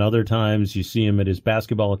brooding, and then other times you see him at his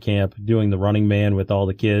basketball camp doing the running man with all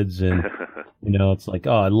the kids, and it's like,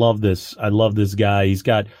 oh, I love this guy.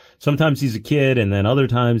 Sometimes he's a kid, and then other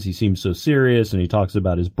times he seems so serious, and he talks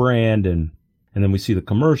about his brand, and then we see the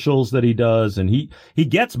commercials that he does, and he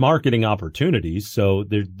gets marketing opportunities, so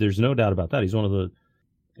there's no doubt about that. He's one of the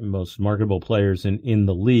most marketable players in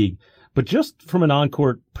the league. But just from an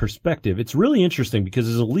on-court perspective, it's really interesting because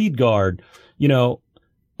as a lead guard,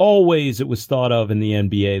 always it was thought of in the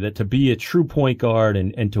NBA that to be a true point guard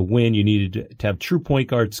and to win, you needed to have true point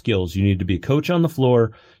guard skills. You needed to be a coach on the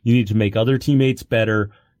floor. You needed to make other teammates better.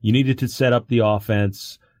 You needed to set up the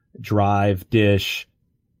offense, drive, dish,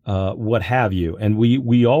 what have you. And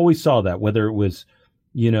we always saw that, whether it was,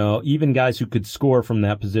 even guys who could score from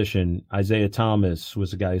that position. Isaiah Thomas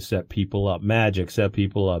was a guy who set people up. Magic set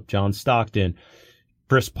people up. John Stockton,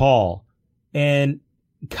 Chris Paul. And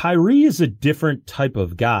Kyrie is a different type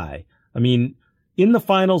of guy. I mean, in the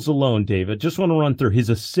finals alone, David, just want to run through his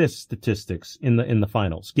assist statistics in the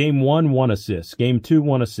finals. Game 1, 1 assist. Game 2,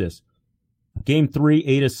 1 assist. Game 3,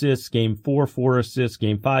 8 assists. Game 4, 4 assists.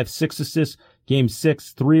 Game 5, 6 assists. Game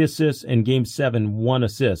 6, 3 assists. And Game 7, 1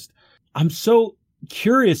 assist. I'm so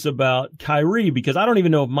curious about Kyrie because I don't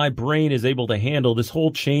even know if my brain is able to handle this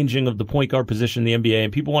whole changing of the point guard position in the NBA.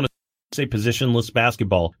 And people want to say positionless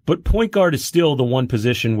basketball, but point guard is still the one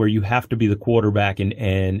position where you have to be the quarterback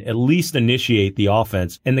and at least initiate the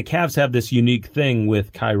offense. And the Cavs have this unique thing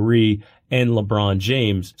with Kyrie and LeBron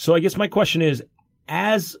James. So I guess my question is,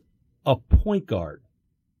 as a point guard,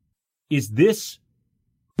 is this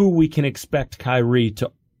who we can expect Kyrie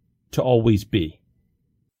to always be?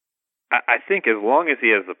 I think as long as he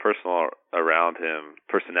has the personnel around him,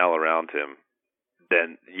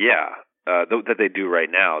 then yeah, that they do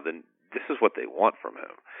right now, then this is what they want from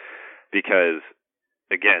him. Because,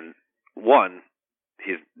 again, one,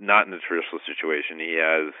 he's not in a traditional situation. He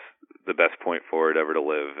has the best point forward ever to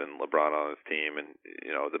live in LeBron on his team, and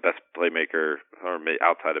the best playmaker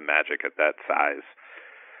outside of Magic at that size.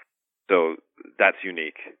 So that's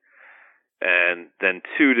unique. And then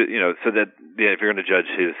two, so that if you're going to judge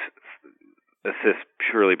his assists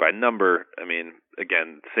purely by number, I mean,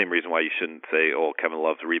 again, same reason why you shouldn't say, oh, Kevin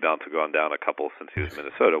Love's rebounds have gone down a couple since he was in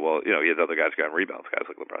Minnesota. Well, he has other guys who got rebounds, guys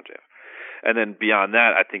like LeBron James. And then beyond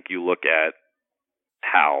that, I think you look at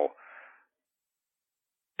how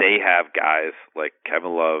they have guys like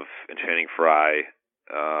Kevin Love and Channing Frye.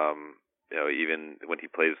 Even when he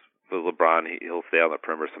plays with LeBron, he'll stay on the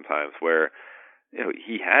perimeter sometimes, where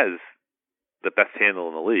he has the best handle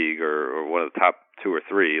in the league, or one of the top 2 or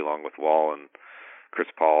 3, along with Wall and Chris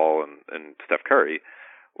Paul and Steph Curry,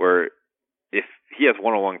 where if he has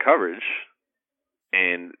one-on-one coverage,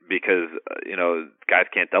 and because guys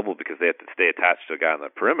can't double because they have to stay attached to a guy on the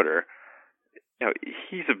perimeter,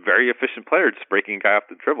 he's a very efficient player, just breaking a guy off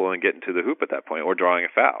the dribble and getting to the hoop at that point, or drawing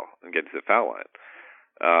a foul and getting to the foul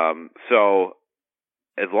line. So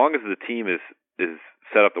as long as the team is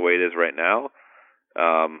set up the way it is right now,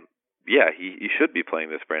 he should be playing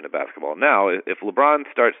this brand of basketball. Now, if LeBron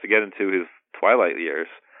starts to get into his twilight years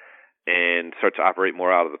and start to operate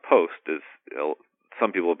more out of the post, as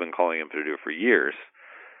some people have been calling him to do for years,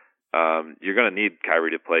 you're going to need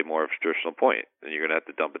Kyrie to play more of a traditional point, and you're going to have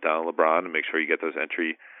to dump it down on LeBron and make sure you get those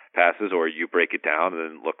entry passes, or you break it down and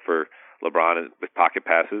then look for LeBron with pocket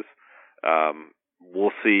passes.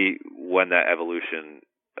 We'll see when that evolution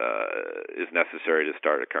is necessary to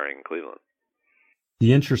start occurring in Cleveland.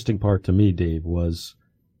 The interesting part to me, Dave, was,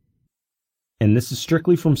 and this is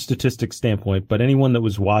strictly from statistics standpoint, but anyone that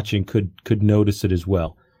was watching could notice it as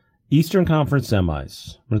well. Eastern Conference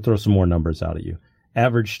semis, I'm going to throw some more numbers out at you.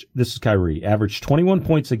 This is Kyrie, averaged 21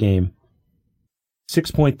 points a game,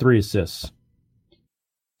 6.3 assists.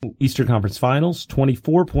 Eastern Conference Finals,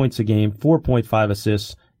 24 points a game, 4.5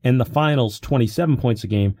 assists. And the Finals, 27 points a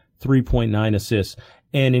game, 3.9 assists.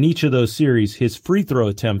 And in each of those series, his free throw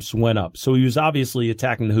attempts went up. So he was obviously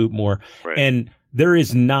attacking the hoop more. Right. And there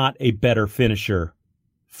is not a better finisher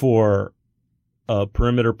for a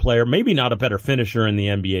perimeter player. Maybe not a better finisher in the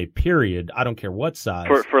NBA, period. I don't care what size.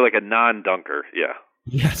 For like a non-dunker, yeah.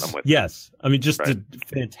 Yes. I mean, just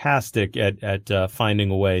fantastic at finding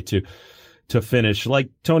a way to finish, like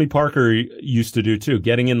Tony Parker used to do too,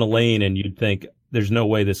 getting in the lane, and you'd think there's no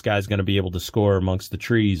way this guy's going to be able to score amongst the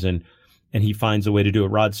trees, and he finds a way to do it.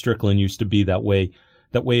 Rod Strickland used to be that way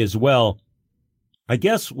as well. I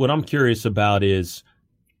guess what I'm curious about is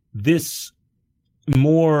this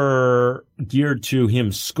more geared to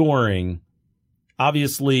him scoring.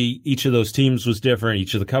 Obviously, each of those teams was different.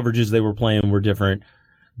 Each of the coverages they were playing were different.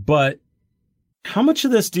 But how much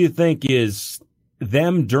of this do you think is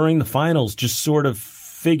them during the finals just sort of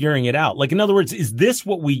figuring it out? Like, in other words, is this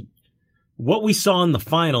what we saw in the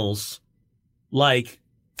finals? Like,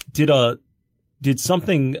 did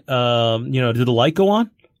something, did the light go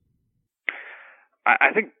on?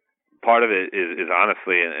 I think part of it is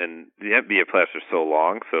honestly, and the NBA playoffs are so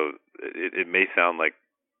long, so it may sound like,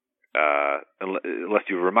 unless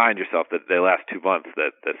you remind yourself that they last 2 months,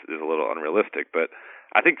 that this is a little unrealistic. But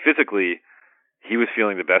I think physically, he was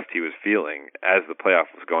feeling the best he was feeling as the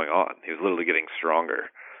playoff was going on. He was literally getting stronger.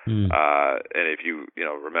 And if you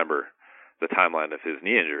remember the timeline of his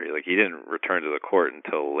knee injury, like, he didn't return to the court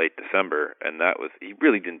until late December, and he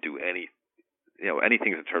really didn't do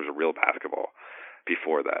anything in terms of real basketball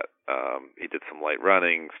before that. He did some light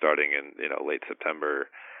running starting in late September,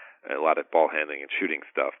 a lot of ball handling and shooting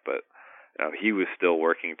stuff, but he was still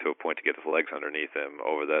working to a point to get his legs underneath him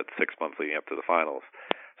over that 6 months leading up to the finals.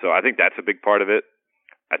 So I think that's a big part of it.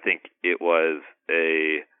 I think it was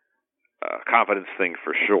a confidence thing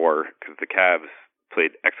for sure, because the Cavs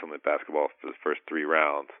played excellent basketball for the first 3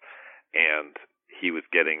 rounds, and he was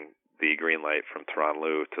getting the green light from Tyronn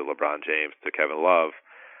Lue to LeBron James to Kevin Love,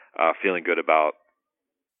 feeling good about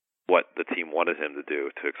what the team wanted him to do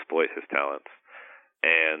to exploit his talents.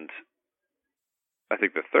 And I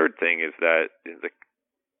think the third thing is that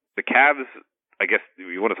the Cavs, I guess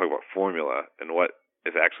you want to talk about formula and what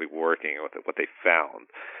is actually working and what they found.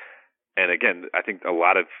 And again, I think a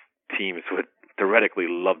lot of teams would theoretically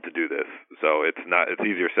love to do this. So it's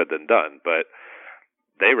easier said than done, but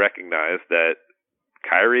they recognize that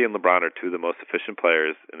Kyrie and LeBron are 2 of the most efficient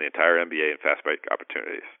players in the entire NBA in fast break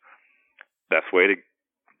opportunities. Best way to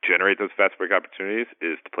generate those fast break opportunities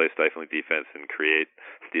is to play stifling defense and create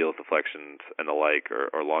steals, deflections, and the like, or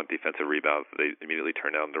long defensive rebounds that they immediately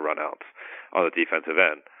turn down to runouts on the defensive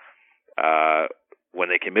end. When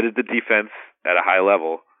they committed to defense at a high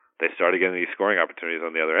level, they started getting these scoring opportunities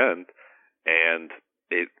on the other end, and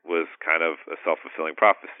it was kind of a self-fulfilling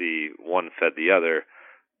prophecy. One fed the other.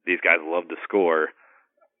 These guys love to score.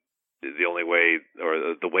 The only way,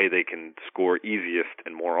 or the way they can score easiest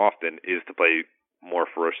and more often, is to play more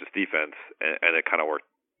ferocious defense, and it kind of worked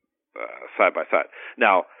side by side.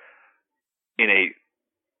 Now, in a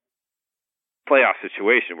playoff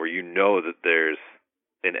situation where you know that there's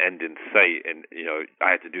an end in sight, and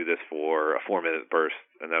I have to do this for a 4-minute burst,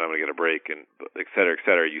 and then I'm going to get a break, and et cetera, et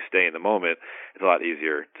cetera. You stay in the moment. It's a lot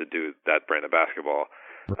easier to do that brand of basketball.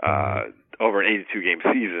 Over an 82-game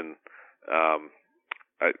season,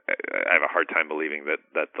 I have a hard time believing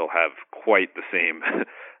that they'll have quite the same,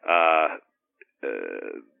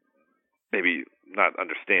 maybe not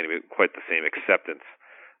understanding, but quite the same acceptance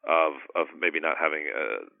of maybe not having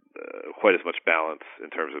quite as much balance in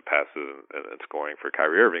terms of passes and scoring for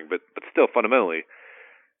Kyrie Irving, but still fundamentally,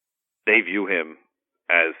 they view him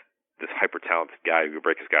as this hyper-talented guy who can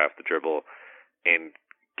break his guy off the dribble and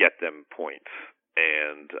get them points.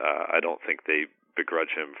 And I don't think they begrudge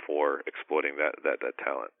him for exploiting that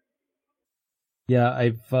talent. Yeah,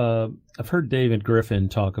 I've heard David Griffin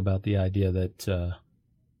talk about the idea that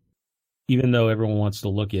even though everyone wants to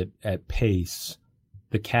look at pace,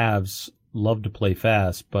 the Cavs love to play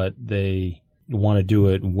fast, but they want to do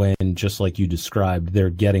it when, just like you described, they're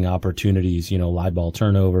getting opportunities, live ball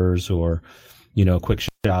turnovers or, quick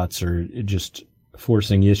shots, or just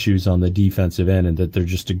forcing issues on the defensive end, and that they're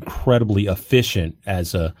just incredibly efficient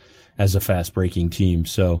as a fast breaking team.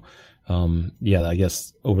 So, I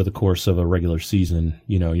guess over the course of a regular season,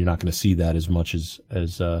 you're not going to see that as much as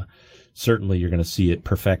certainly you're going to see it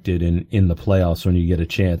perfected in the playoffs when you get a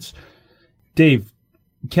chance. Dave,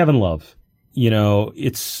 Kevin Love,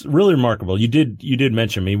 it's really remarkable. You did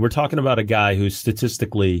mention me. We're talking about a guy who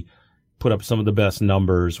statistically put up some of the best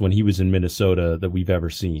numbers when he was in Minnesota that we've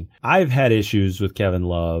ever seen. I've had issues with Kevin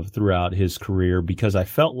Love throughout his career because I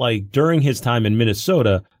felt like during his time in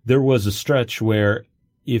Minnesota, there was a stretch where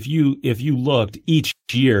if you looked each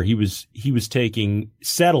year, he was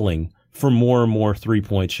settling for more and more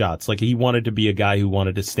 3-point shots. Like, he wanted to be a guy who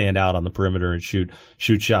wanted to stand out on the perimeter and shoot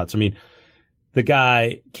shots. I mean, the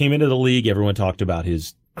guy came into the league. Everyone talked about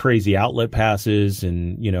his crazy outlet passes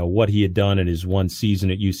and, what he had done in his one season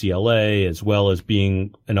at UCLA, as well as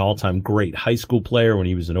being an all-time great high school player when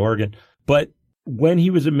he was in Oregon. But when he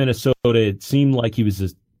was in Minnesota, it seemed like he was a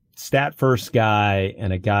stat-first guy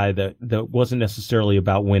and a guy that wasn't necessarily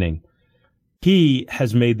about winning. He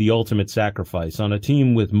has made the ultimate sacrifice. On a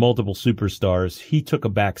team with multiple superstars, he took a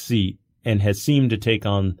back seat and has seemed to take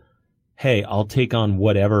on, hey, I'll take on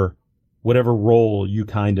whatever role you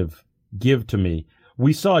kind of give to me.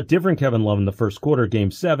 We saw a different Kevin Love in the first quarter,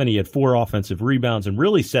 Game 7. He had 4 offensive rebounds and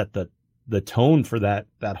really set the tone for that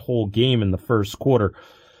whole game in the first quarter.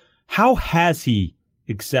 How has he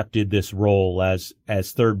accepted this role as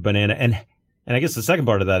third banana? And I guess the second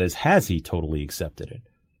part of that is, has he totally accepted it?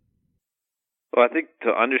 Well, I think to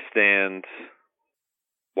understand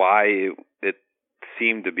why it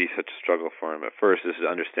seemed to be such a struggle for him at first is to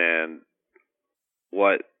understand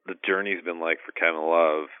what the journey's been like for Kevin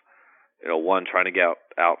Love. One, trying to get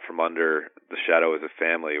out from under the shadow of his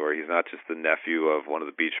family, where he's not just the nephew of one of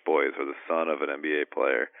the Beach Boys or the son of an NBA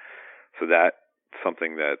player. So that's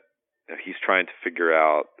something that he's trying to figure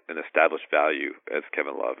out and establish value as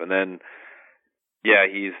Kevin Love. And then,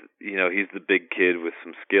 he's the big kid with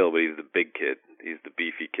some skill, but he's the big kid. He's the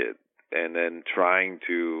beefy kid. And then trying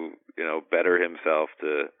to, better himself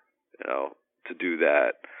to do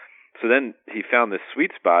that. So then he found this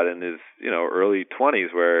sweet spot in his, early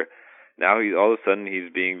 20s where now all of a sudden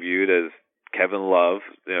he's being viewed as Kevin Love.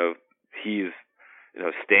 He's,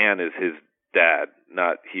 Stan is his dad,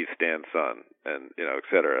 not he's Stan's son, and, et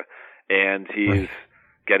cetera. And he's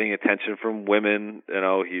getting attention from women.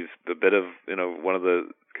 He's a bit of,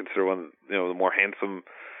 considered one of the more handsome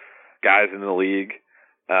guys in the league.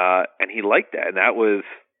 And he liked that. And that was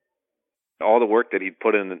all the work that he'd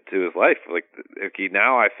put into his life.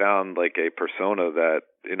 Now I found like a persona that,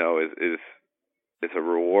 is a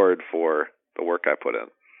reward for the work I put in. And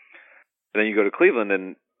then you go to Cleveland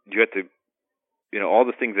and you have to, all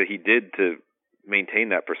the things that he did to maintain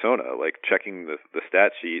that persona, like checking the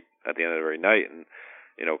stat sheet at the end of every night, and,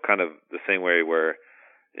 kind of the same way where,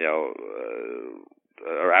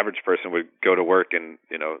 our average person would go to work and,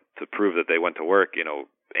 to prove that they went to work,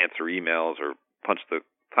 answer emails or punch the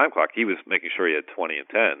time clock. He was making sure he had 20 and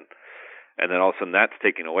 10. And then all of a sudden that's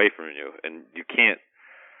taken away from you, and you can't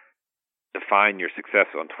define your success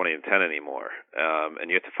on 20 and 10 anymore. And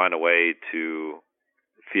you have to find a way to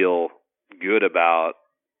feel good about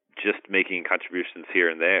just making contributions here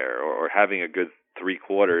and there, or having a good 3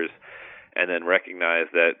 quarters, and then recognize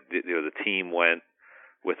that the team went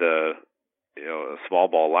with a small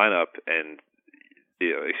ball lineup, and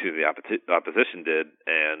the opposition did,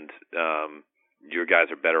 and your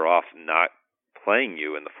guys are better off not playing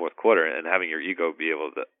you in the fourth quarter and having your ego be able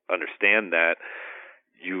to understand that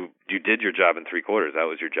you did your job in three quarters. That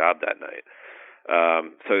was your job that night.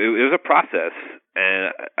 So it was a process,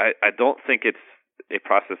 and I don't think it's a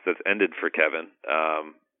process that's ended for Kevin.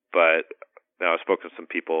 But I've spoken to some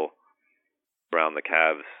people around the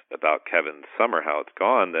Cavs about Kevin's summer, how it's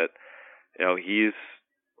gone, that he's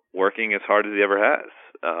working as hard as he ever has,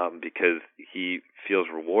 because he feels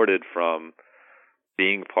rewarded from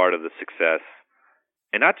being part of the success.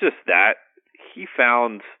 And not just that, he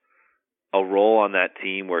found a role on that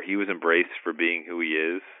team where he was embraced for being who he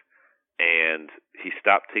is, and he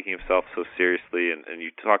stopped taking himself so seriously. And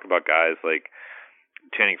you talk about guys like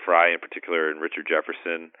Channing Frye in particular and Richard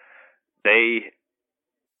Jefferson. They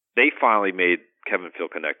finally made Kevin feel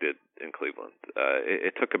connected in Cleveland.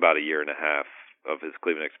 It took about a year and a half of his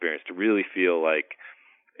Cleveland experience to really feel like,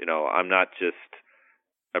 I'm not just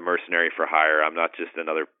a mercenary for hire. I'm not just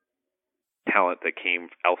another talent that came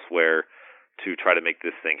elsewhere to try to make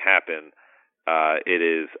this thing happen.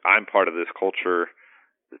 I'm part of this culture.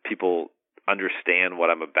 People understand what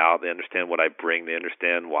I'm about. They understand what I bring. They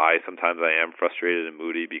understand why sometimes I am frustrated and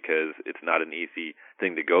moody, because it's not an easy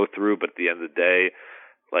thing to go through. But at the end of the day,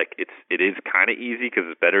 it is kind of easy, because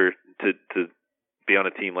it's better to be on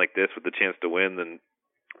a team like this with the chance to win than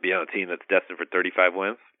be on a team that's destined for 35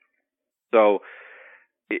 wins. So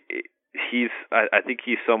I think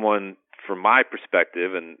he's someone, from my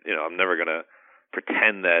perspective, and I'm never going to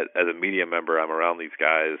pretend that as a media member I'm around these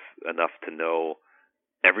guys enough to know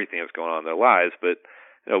everything that's going on in their lives, but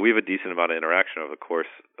we have a decent amount of interaction over the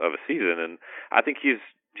course of a season, and I think he's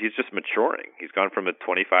just maturing. He's gone from a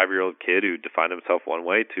 25-year-old kid who defined himself one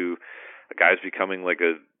way to a guy who's becoming like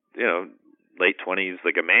a late 20s,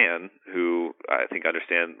 like a man who I think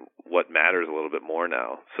understands what matters a little bit more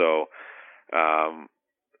now. So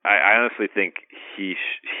I honestly think he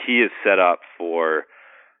is set up for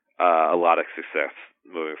a lot of success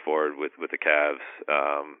moving forward with the Cavs.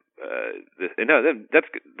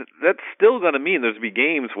 That's still going to mean there's be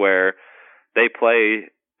games where they play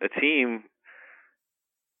a team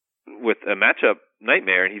with a matchup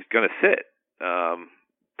nightmare and he's going to sit.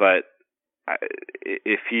 But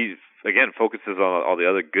if he again focuses on all the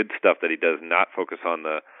other good stuff that he does, not focus on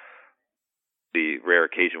the rare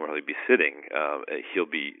occasion where he'll be sitting, he'll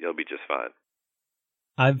be just fine.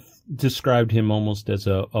 I've described him almost as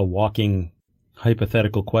a walking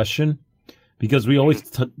hypothetical question, because we always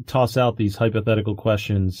toss out these hypothetical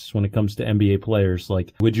questions when it comes to NBA players.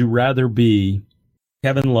 Like, would you rather be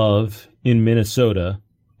Kevin Love in Minnesota,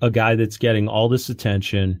 a guy that's getting all this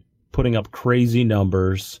attention, putting up crazy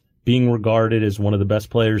numbers, being regarded as one of the best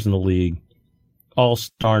players in the league,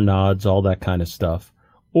 all-star nods, all that kind of stuff,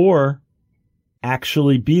 or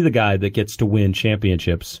actually be the guy that gets to win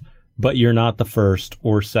championships, but you're not the first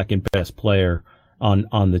or second best player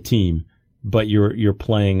on the team, but you're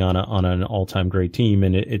playing on an all-time great team?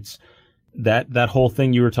 And it's that whole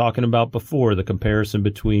thing you were talking about before, the comparison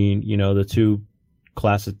between, the two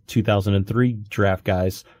class of 2003 draft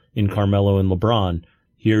guys in Carmelo and LeBron.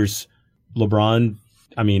 Here's LeBron.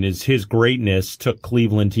 I mean, his greatness took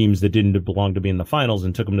Cleveland teams that didn't belong to be in the finals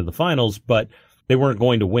and took them to the finals, but they weren't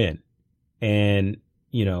going to win. And,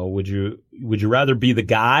 would you rather be the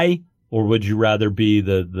guy, or would you rather be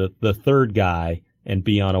the third guy and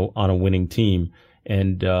be on a winning team?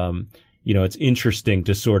 And, it's interesting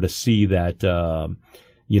to sort of see that,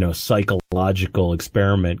 psychological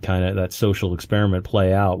experiment, kind of that social experiment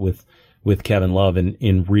play out with Kevin Love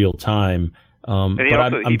in real time. Go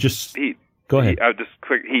ahead.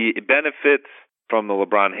 He benefits from the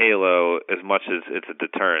LeBron halo as much as it's a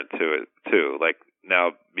deterrent to it too. Like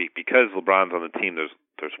now, because LeBron's on the team, there's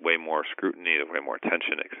way more scrutiny, there's way more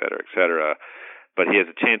attention, et cetera, et cetera. But he has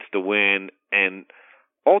a chance to win, and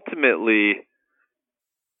ultimately,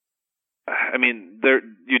 I mean,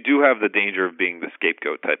 you do have the danger of being the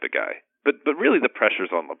scapegoat type of guy. But really, the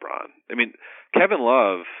pressure's on LeBron. I mean, Kevin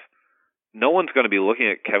Love. No one's going to be looking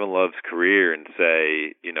at Kevin Love's career and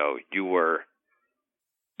say, you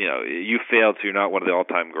failed, so you're not one of the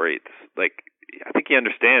all-time greats. Like, I think he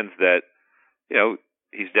understands that,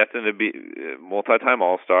 he's destined to be a multi-time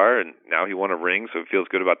all-star, and now he won a ring, so he feels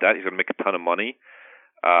good about that. He's going to make a ton of money.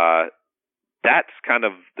 That's kind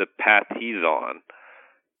of the path he's on,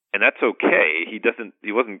 and that's okay. He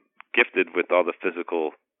wasn't gifted with all the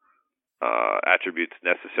physical attributes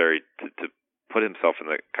necessary to put himself in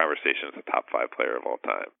the conversation as a top 5 player of all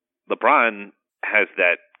time. LeBron has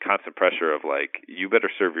that constant pressure of like, you better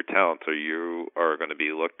serve your talents or you are going to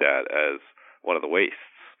be looked at as one of the wastes.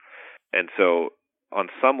 And so on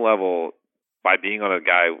some level, by being on a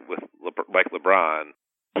guy like LeBron,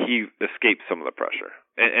 he escaped some of the pressure.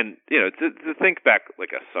 And to think back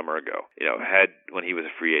like a summer ago, when he was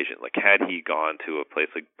a free agent, like had he gone to a place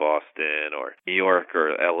like Boston or New York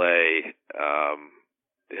or LA,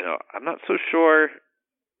 I'm not so sure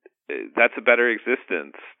that's a better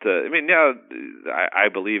existence. I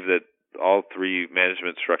believe that all three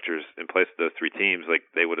management structures in place of those three teams, like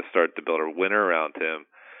they would have started to build a winner around him.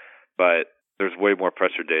 But there's way more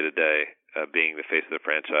pressure day to day being the face of the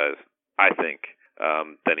franchise, I think,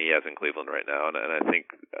 than he has in Cleveland right now. And I think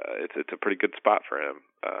it's a pretty good spot for him.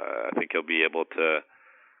 I think he'll be able to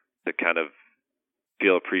kind of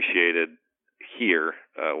feel appreciated here.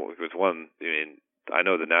 Because I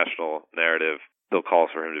know the national narrative still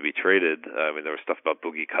calls for him to be traded. There was stuff about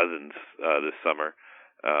Boogie Cousins this summer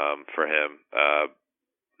for him.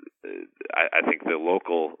 I think the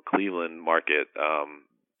local Cleveland market,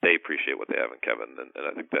 they appreciate what they have in Kevin, and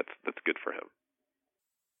I think that's good for him.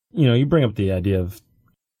 You bring up the idea of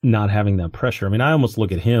not having that pressure. I almost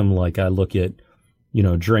look at him like I look at,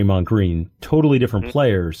 Draymond Green, totally different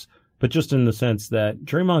players, but just in the sense that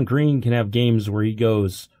Draymond Green can have games where he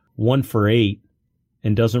goes 1 for 8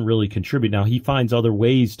 and doesn't really contribute. Now, he finds other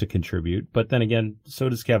ways to contribute, but then again, so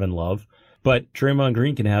does Kevin Love. But Draymond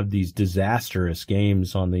Green can have these disastrous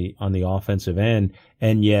games on the offensive end,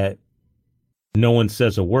 and yet no one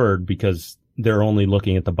says a word because they're only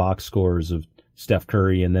looking at the box scores of Steph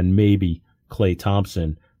Curry and then maybe Klay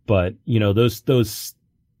Thompson. But, those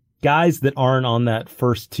guys that aren't on that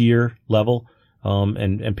first tier level,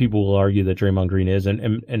 and people will argue that Draymond Green is,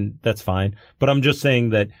 and that's fine. But I'm just saying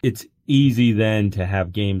that it's easy then to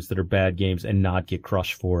have games that are bad games and not get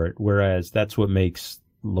crushed for it. Whereas that's what makes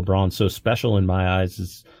LeBron so special in my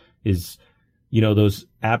eyes is those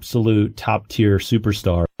absolute top tier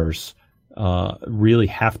superstars really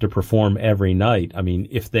have to perform every night.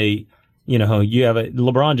 If they, you have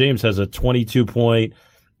LeBron James has a 22 point,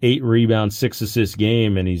 8 rebound, 6 assist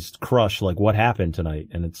game, and he's crushed. Like, what happened tonight?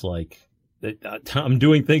 And it's like, I'm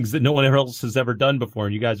doing things that no one else has ever done before,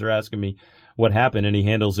 and you guys are asking me what happened, and he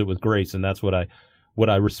handles it with grace, and that's what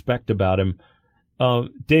I respect about him.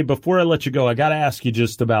 Dave, before I let you go, I got to ask you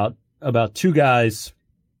just about two guys.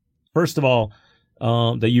 First of all,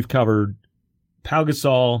 that you've covered, Pau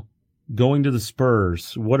Gasol going to the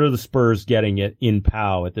Spurs. What are the Spurs getting in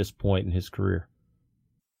Pau at this point in his career?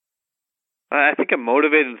 I think a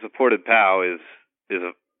motivated and supported Pau is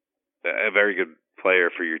a very good player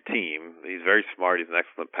for your team. He's very smart. He's an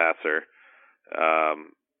excellent passer.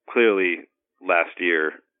 Clearly, last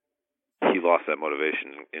year, he lost that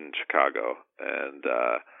motivation in Chicago. And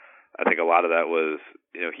I think a lot of that was,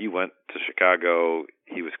 he went to Chicago.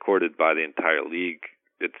 He was courted by the entire league,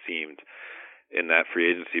 it seemed, in that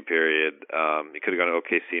free agency period. He could have gone to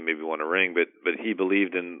OKC, maybe won a ring, but he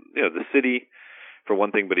believed in the city for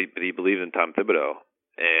one thing, but he believed in Tom Thibodeau.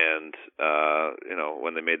 And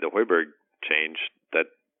when they made the Hoiberg change,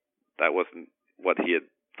 that wasn't what he had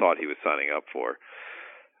thought he was signing up for.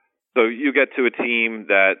 So you get to a team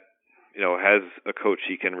that has a coach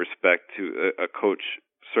he can respect, to a coach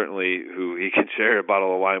certainly who he can share a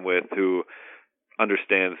bottle of wine with, who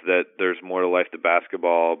understands that there's more to life to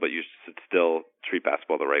basketball, but you should still treat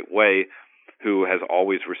basketball the right way, who has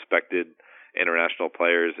always respected international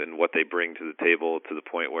players and what they bring to the table, to the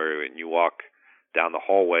point where when you walk down the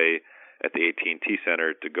hallway at the AT&T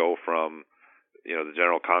Center to go from the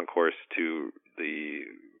general concourse to the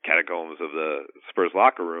catacombs of the Spurs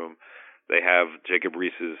locker room, they have Jacob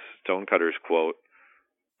Reese's Stonecutters quote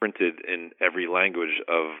printed in every language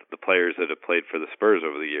of the players that have played for the Spurs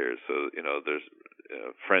over the years. So, there's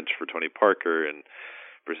French for Tony Parker and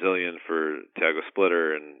Brazilian for Thiago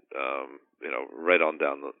Splitter, and right on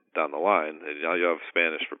down the line. And now you have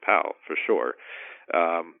Spanish for Pau, for sure.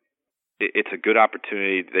 It's a good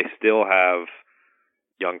opportunity. They still have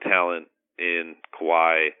young talent in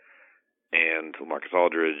Kawhi and LaMarcus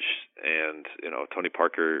Aldridge and Tony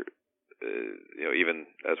Parker. Even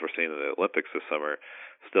as we're seeing in the Olympics this summer,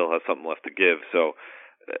 still has something left to give. So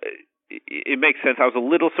it makes sense. I was a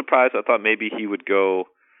little surprised. I thought maybe he would go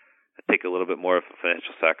take a little bit more of a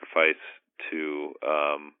financial sacrifice to,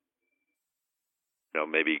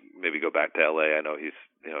 maybe go back to LA. I know he's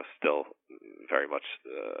still very much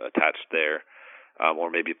attached there,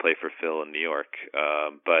 or maybe play for Phil in New York.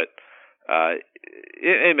 But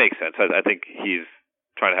it makes sense. I think he's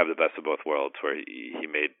trying to have the best of both worlds, where he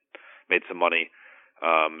made some money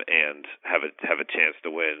and have a chance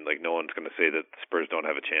to win. Like, no one's going to say that the Spurs don't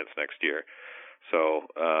have a chance next year. So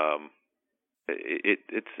I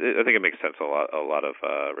think it makes sense a lot of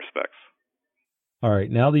respects. All right,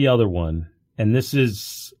 now the other one, and this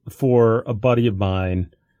is for a buddy of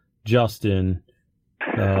mine, Justin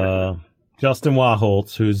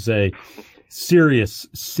Waholtz, who's a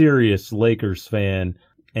serious Lakers fan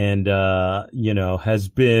and, has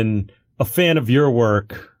been a fan of your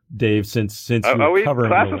work, Dave, since you're covering. Are we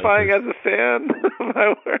classifying as a fan of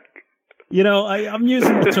my work? I'm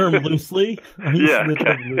using the term loosely.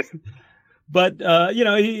 But,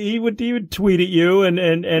 he would tweet at you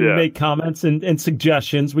and make comments and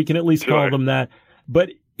suggestions. We can at least call them that. But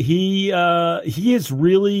he is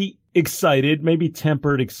really excited, maybe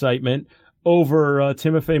tempered excitement over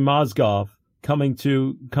Timofey Mozgov coming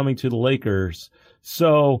to the Lakers.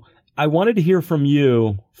 So I wanted to hear from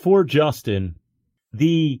you, for Justin,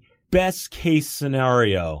 the best case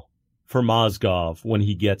scenario for Mozgov when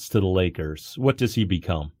he gets to the Lakers. What does he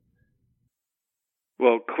become?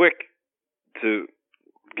 Well, quick to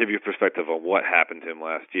give you a perspective on what happened to him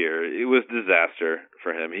last year. It was disaster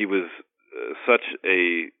for him. He was such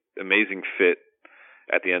a amazing fit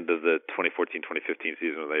at the end of the 2014-2015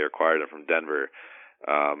 season when they acquired him from Denver.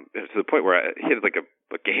 To the point where he had like a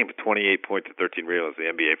game of 28 points and 13 rebounds in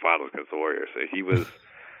the NBA Finals against the Warriors. So he was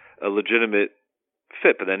a legitimate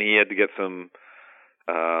fit, but then he had to get some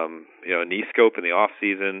knee scope in the off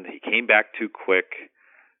season. He came back too quick.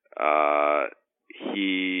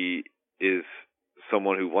 He is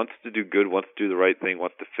someone who wants to do good, wants to do the right thing,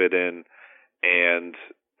 wants to fit in, and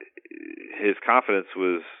his confidence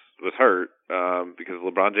was hurt because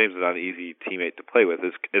LeBron James is not an easy teammate to play with.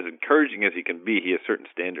 As encouraging as he can be, he has certain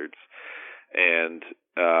standards, and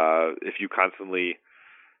if you constantly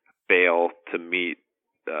fail to meet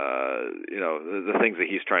the things that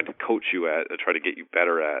he's trying to coach you at and try to get you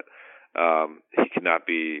better at, he can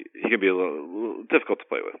be a little difficult to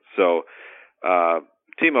play with. So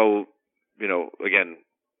Timo, again,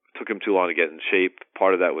 took him too long to get in shape.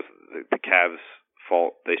 Part of that was the Cavs'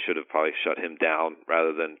 fault. They should have probably shut him down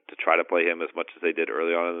rather than to try to play him as much as they did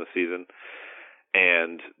early on in the season.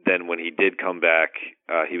 And then when he did come back,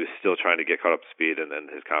 he was still trying to get caught up to speed, and then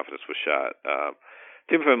his confidence was shot.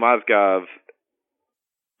 Timofey Mozgov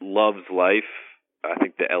loves life. I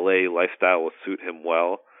think the LA lifestyle will suit him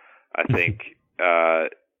well. I think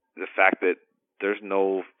the fact that there's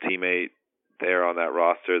no teammate there on that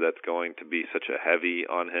roster that's going to be such a heavy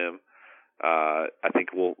on him, I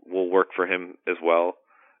think will work for him as well.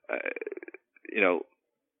 You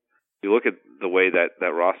look at the way that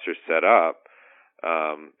roster's set up.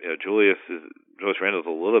 Julius Randle's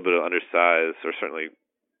a little bit undersized, or certainly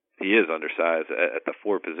he is undersized at the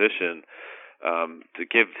 4 position. To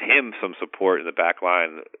give him some support in the back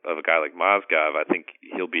line of a guy like Mozgov, I think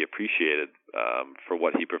he'll be appreciated for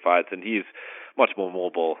what he provides, and he's much more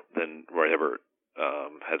mobile than Roy Hibbert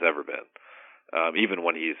has ever been. Even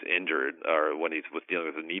when he's injured or when he was dealing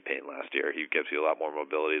with the knee pain last year, he gives you a lot more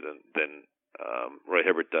mobility than Roy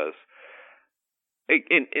Hibbert does.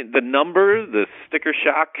 In the number, the sticker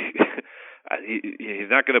shock, he's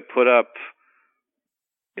not going to put up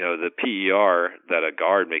the PER that a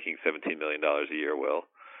guard making $17 million a year will.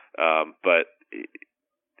 But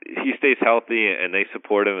he stays healthy and they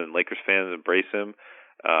support him and Lakers fans embrace him.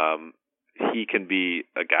 He can be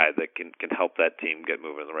a guy that can help that team get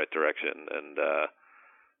moving in the right direction. And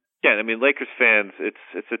Lakers fans,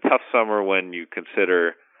 it's a tough summer when you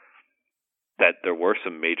consider that there were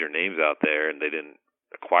some major names out there and they didn't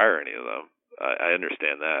acquire any of them. I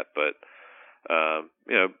understand that, but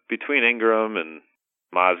between Ingram and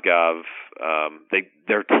Mozgov,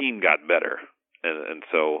 their team got better, and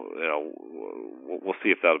so we'll see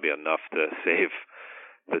if that'll be enough to save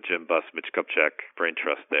the Jim Buss, Mitch Kupchak brain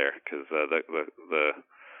trust there, because the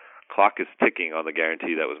clock is ticking on the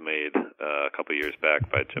guarantee that was made a couple of years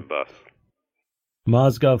back by Jim Buss.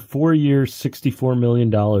 Mozgov, 4 years, $64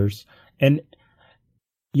 million, and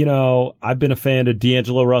I've been a fan of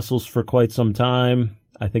D'Angelo Russell's for quite some time.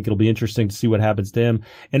 I think it'll be interesting to see what happens to him.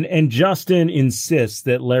 And Justin insists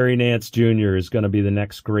that Larry Nance Jr. is going to be the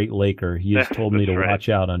next great Laker. He has told me to watch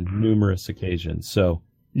out on numerous occasions. So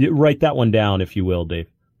write that one down, if you will, Dave.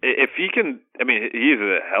 If he can, he's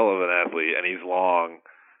a hell of an athlete, and he's long,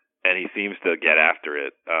 and he seems to get after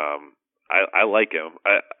it. I like him.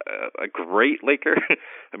 A great Laker.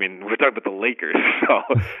 We're talking about the Lakers. So,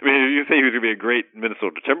 if you say he was going to be a great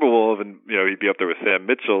Minnesota Timberwolves and, he'd be up there with Sam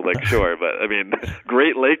Mitchell, sure. But,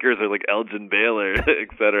 great Lakers are like Elgin Baylor, et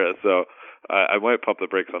cetera. So, I might pump the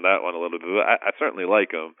brakes on that one a little bit. But I certainly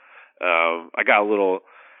like him. I got a little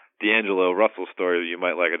D'Angelo Russell story that you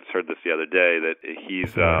might like. I just heard this the other day, that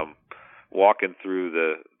he's walking through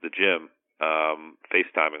the gym,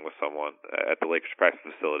 FaceTiming with someone at the Lakers practice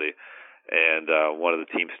facility. And one of the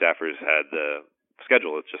team staffers had the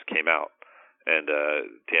schedule that just came out. And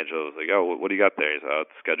D'Angelo was like, "Oh, what do you got there?" He's like, "Oh,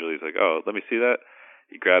 it's the schedule." He's like, "Oh, let me see that."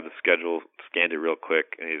 He grabbed the schedule, scanned it real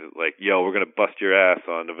quick, and he's like, "Yo, we're gonna bust your ass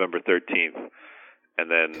on November 13th."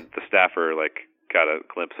 And then the staffer got a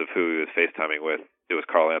glimpse of who he was FaceTiming with. It was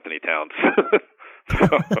Karl Anthony Towns.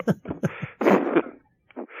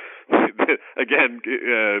 Again,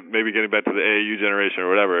 maybe getting back to the AAU generation or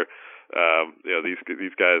whatever.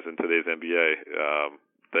 These guys in today's NBA,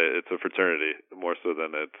 it's a fraternity more so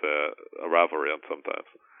than it's a rivalry on sometimes.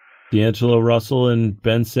 D'Angelo Russell and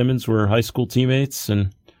Ben Simmons were high school teammates,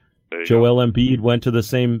 and Joel Embiid went to the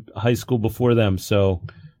same high school before them. So,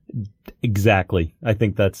 exactly, I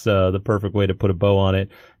think that's the perfect way to put a bow on it.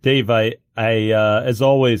 Dave, I as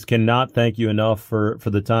always cannot thank you enough for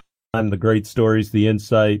the time, the great stories, the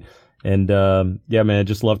insight, and yeah, man,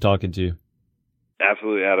 just love talking to you.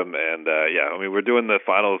 Absolutely, Adam. And we're doing the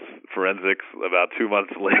finals forensics about 2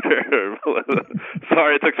 months later.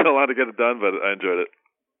 Sorry it took so long to get it done, but I enjoyed it.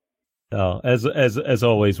 Oh, as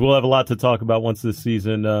always, we'll have a lot to talk about once this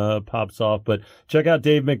season pops off. But check out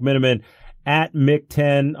Dave McMenamin at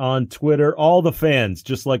Mick10 on Twitter. All the fans,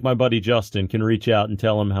 just like my buddy Justin, can reach out and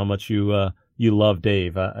tell him how much you love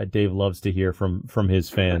Dave. Dave loves to hear from his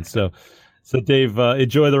fans. So Dave,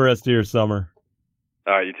 enjoy the rest of your summer.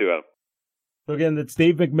 All right, you too, Adam. So again, that's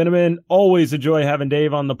Dave McMenamin. Always enjoy having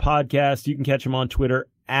Dave on the podcast. You can catch him on Twitter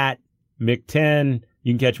at Mick10.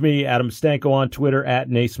 You can catch me, Adam Stanko, on Twitter at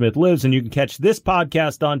NaismithLives, and you can catch this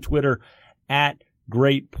podcast on Twitter at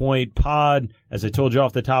Great Point Pod. As I told you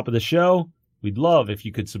off the top of the show, we'd love if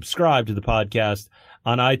you could subscribe to the podcast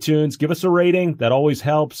on iTunes. Give us a rating. That always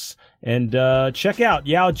helps. And check out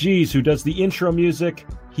Yao G's, who does the intro music.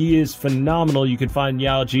 He is phenomenal. You can find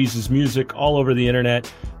Yao G's music all over the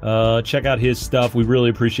internet. Check out his stuff. We really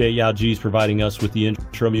appreciate Yao G's providing us with the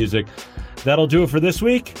intro music. That'll do it for this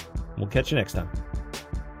week. We'll catch you next time.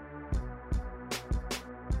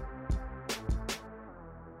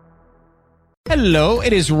 Hello,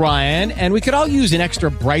 it is Ryan, and we could all use an extra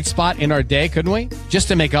bright spot in our day, couldn't we? Just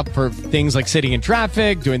to make up for things like sitting in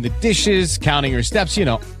traffic, doing the dishes, counting your steps,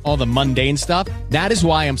 all the mundane stuff. That is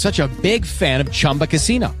why I'm such a big fan of Chumba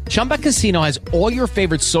Casino. Chumba Casino has all your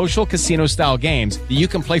favorite social casino-style games that you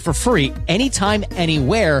can play for free anytime,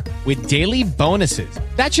 anywhere with daily bonuses.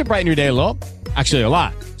 That should brighten your day a little. Actually, a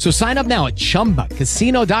lot. So sign up now at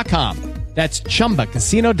ChumbaCasino.com. That's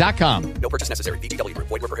ChumbaCasino.com. No purchase necessary. VGW Group.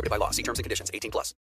 Void where prohibited by law. See terms and conditions. 18+.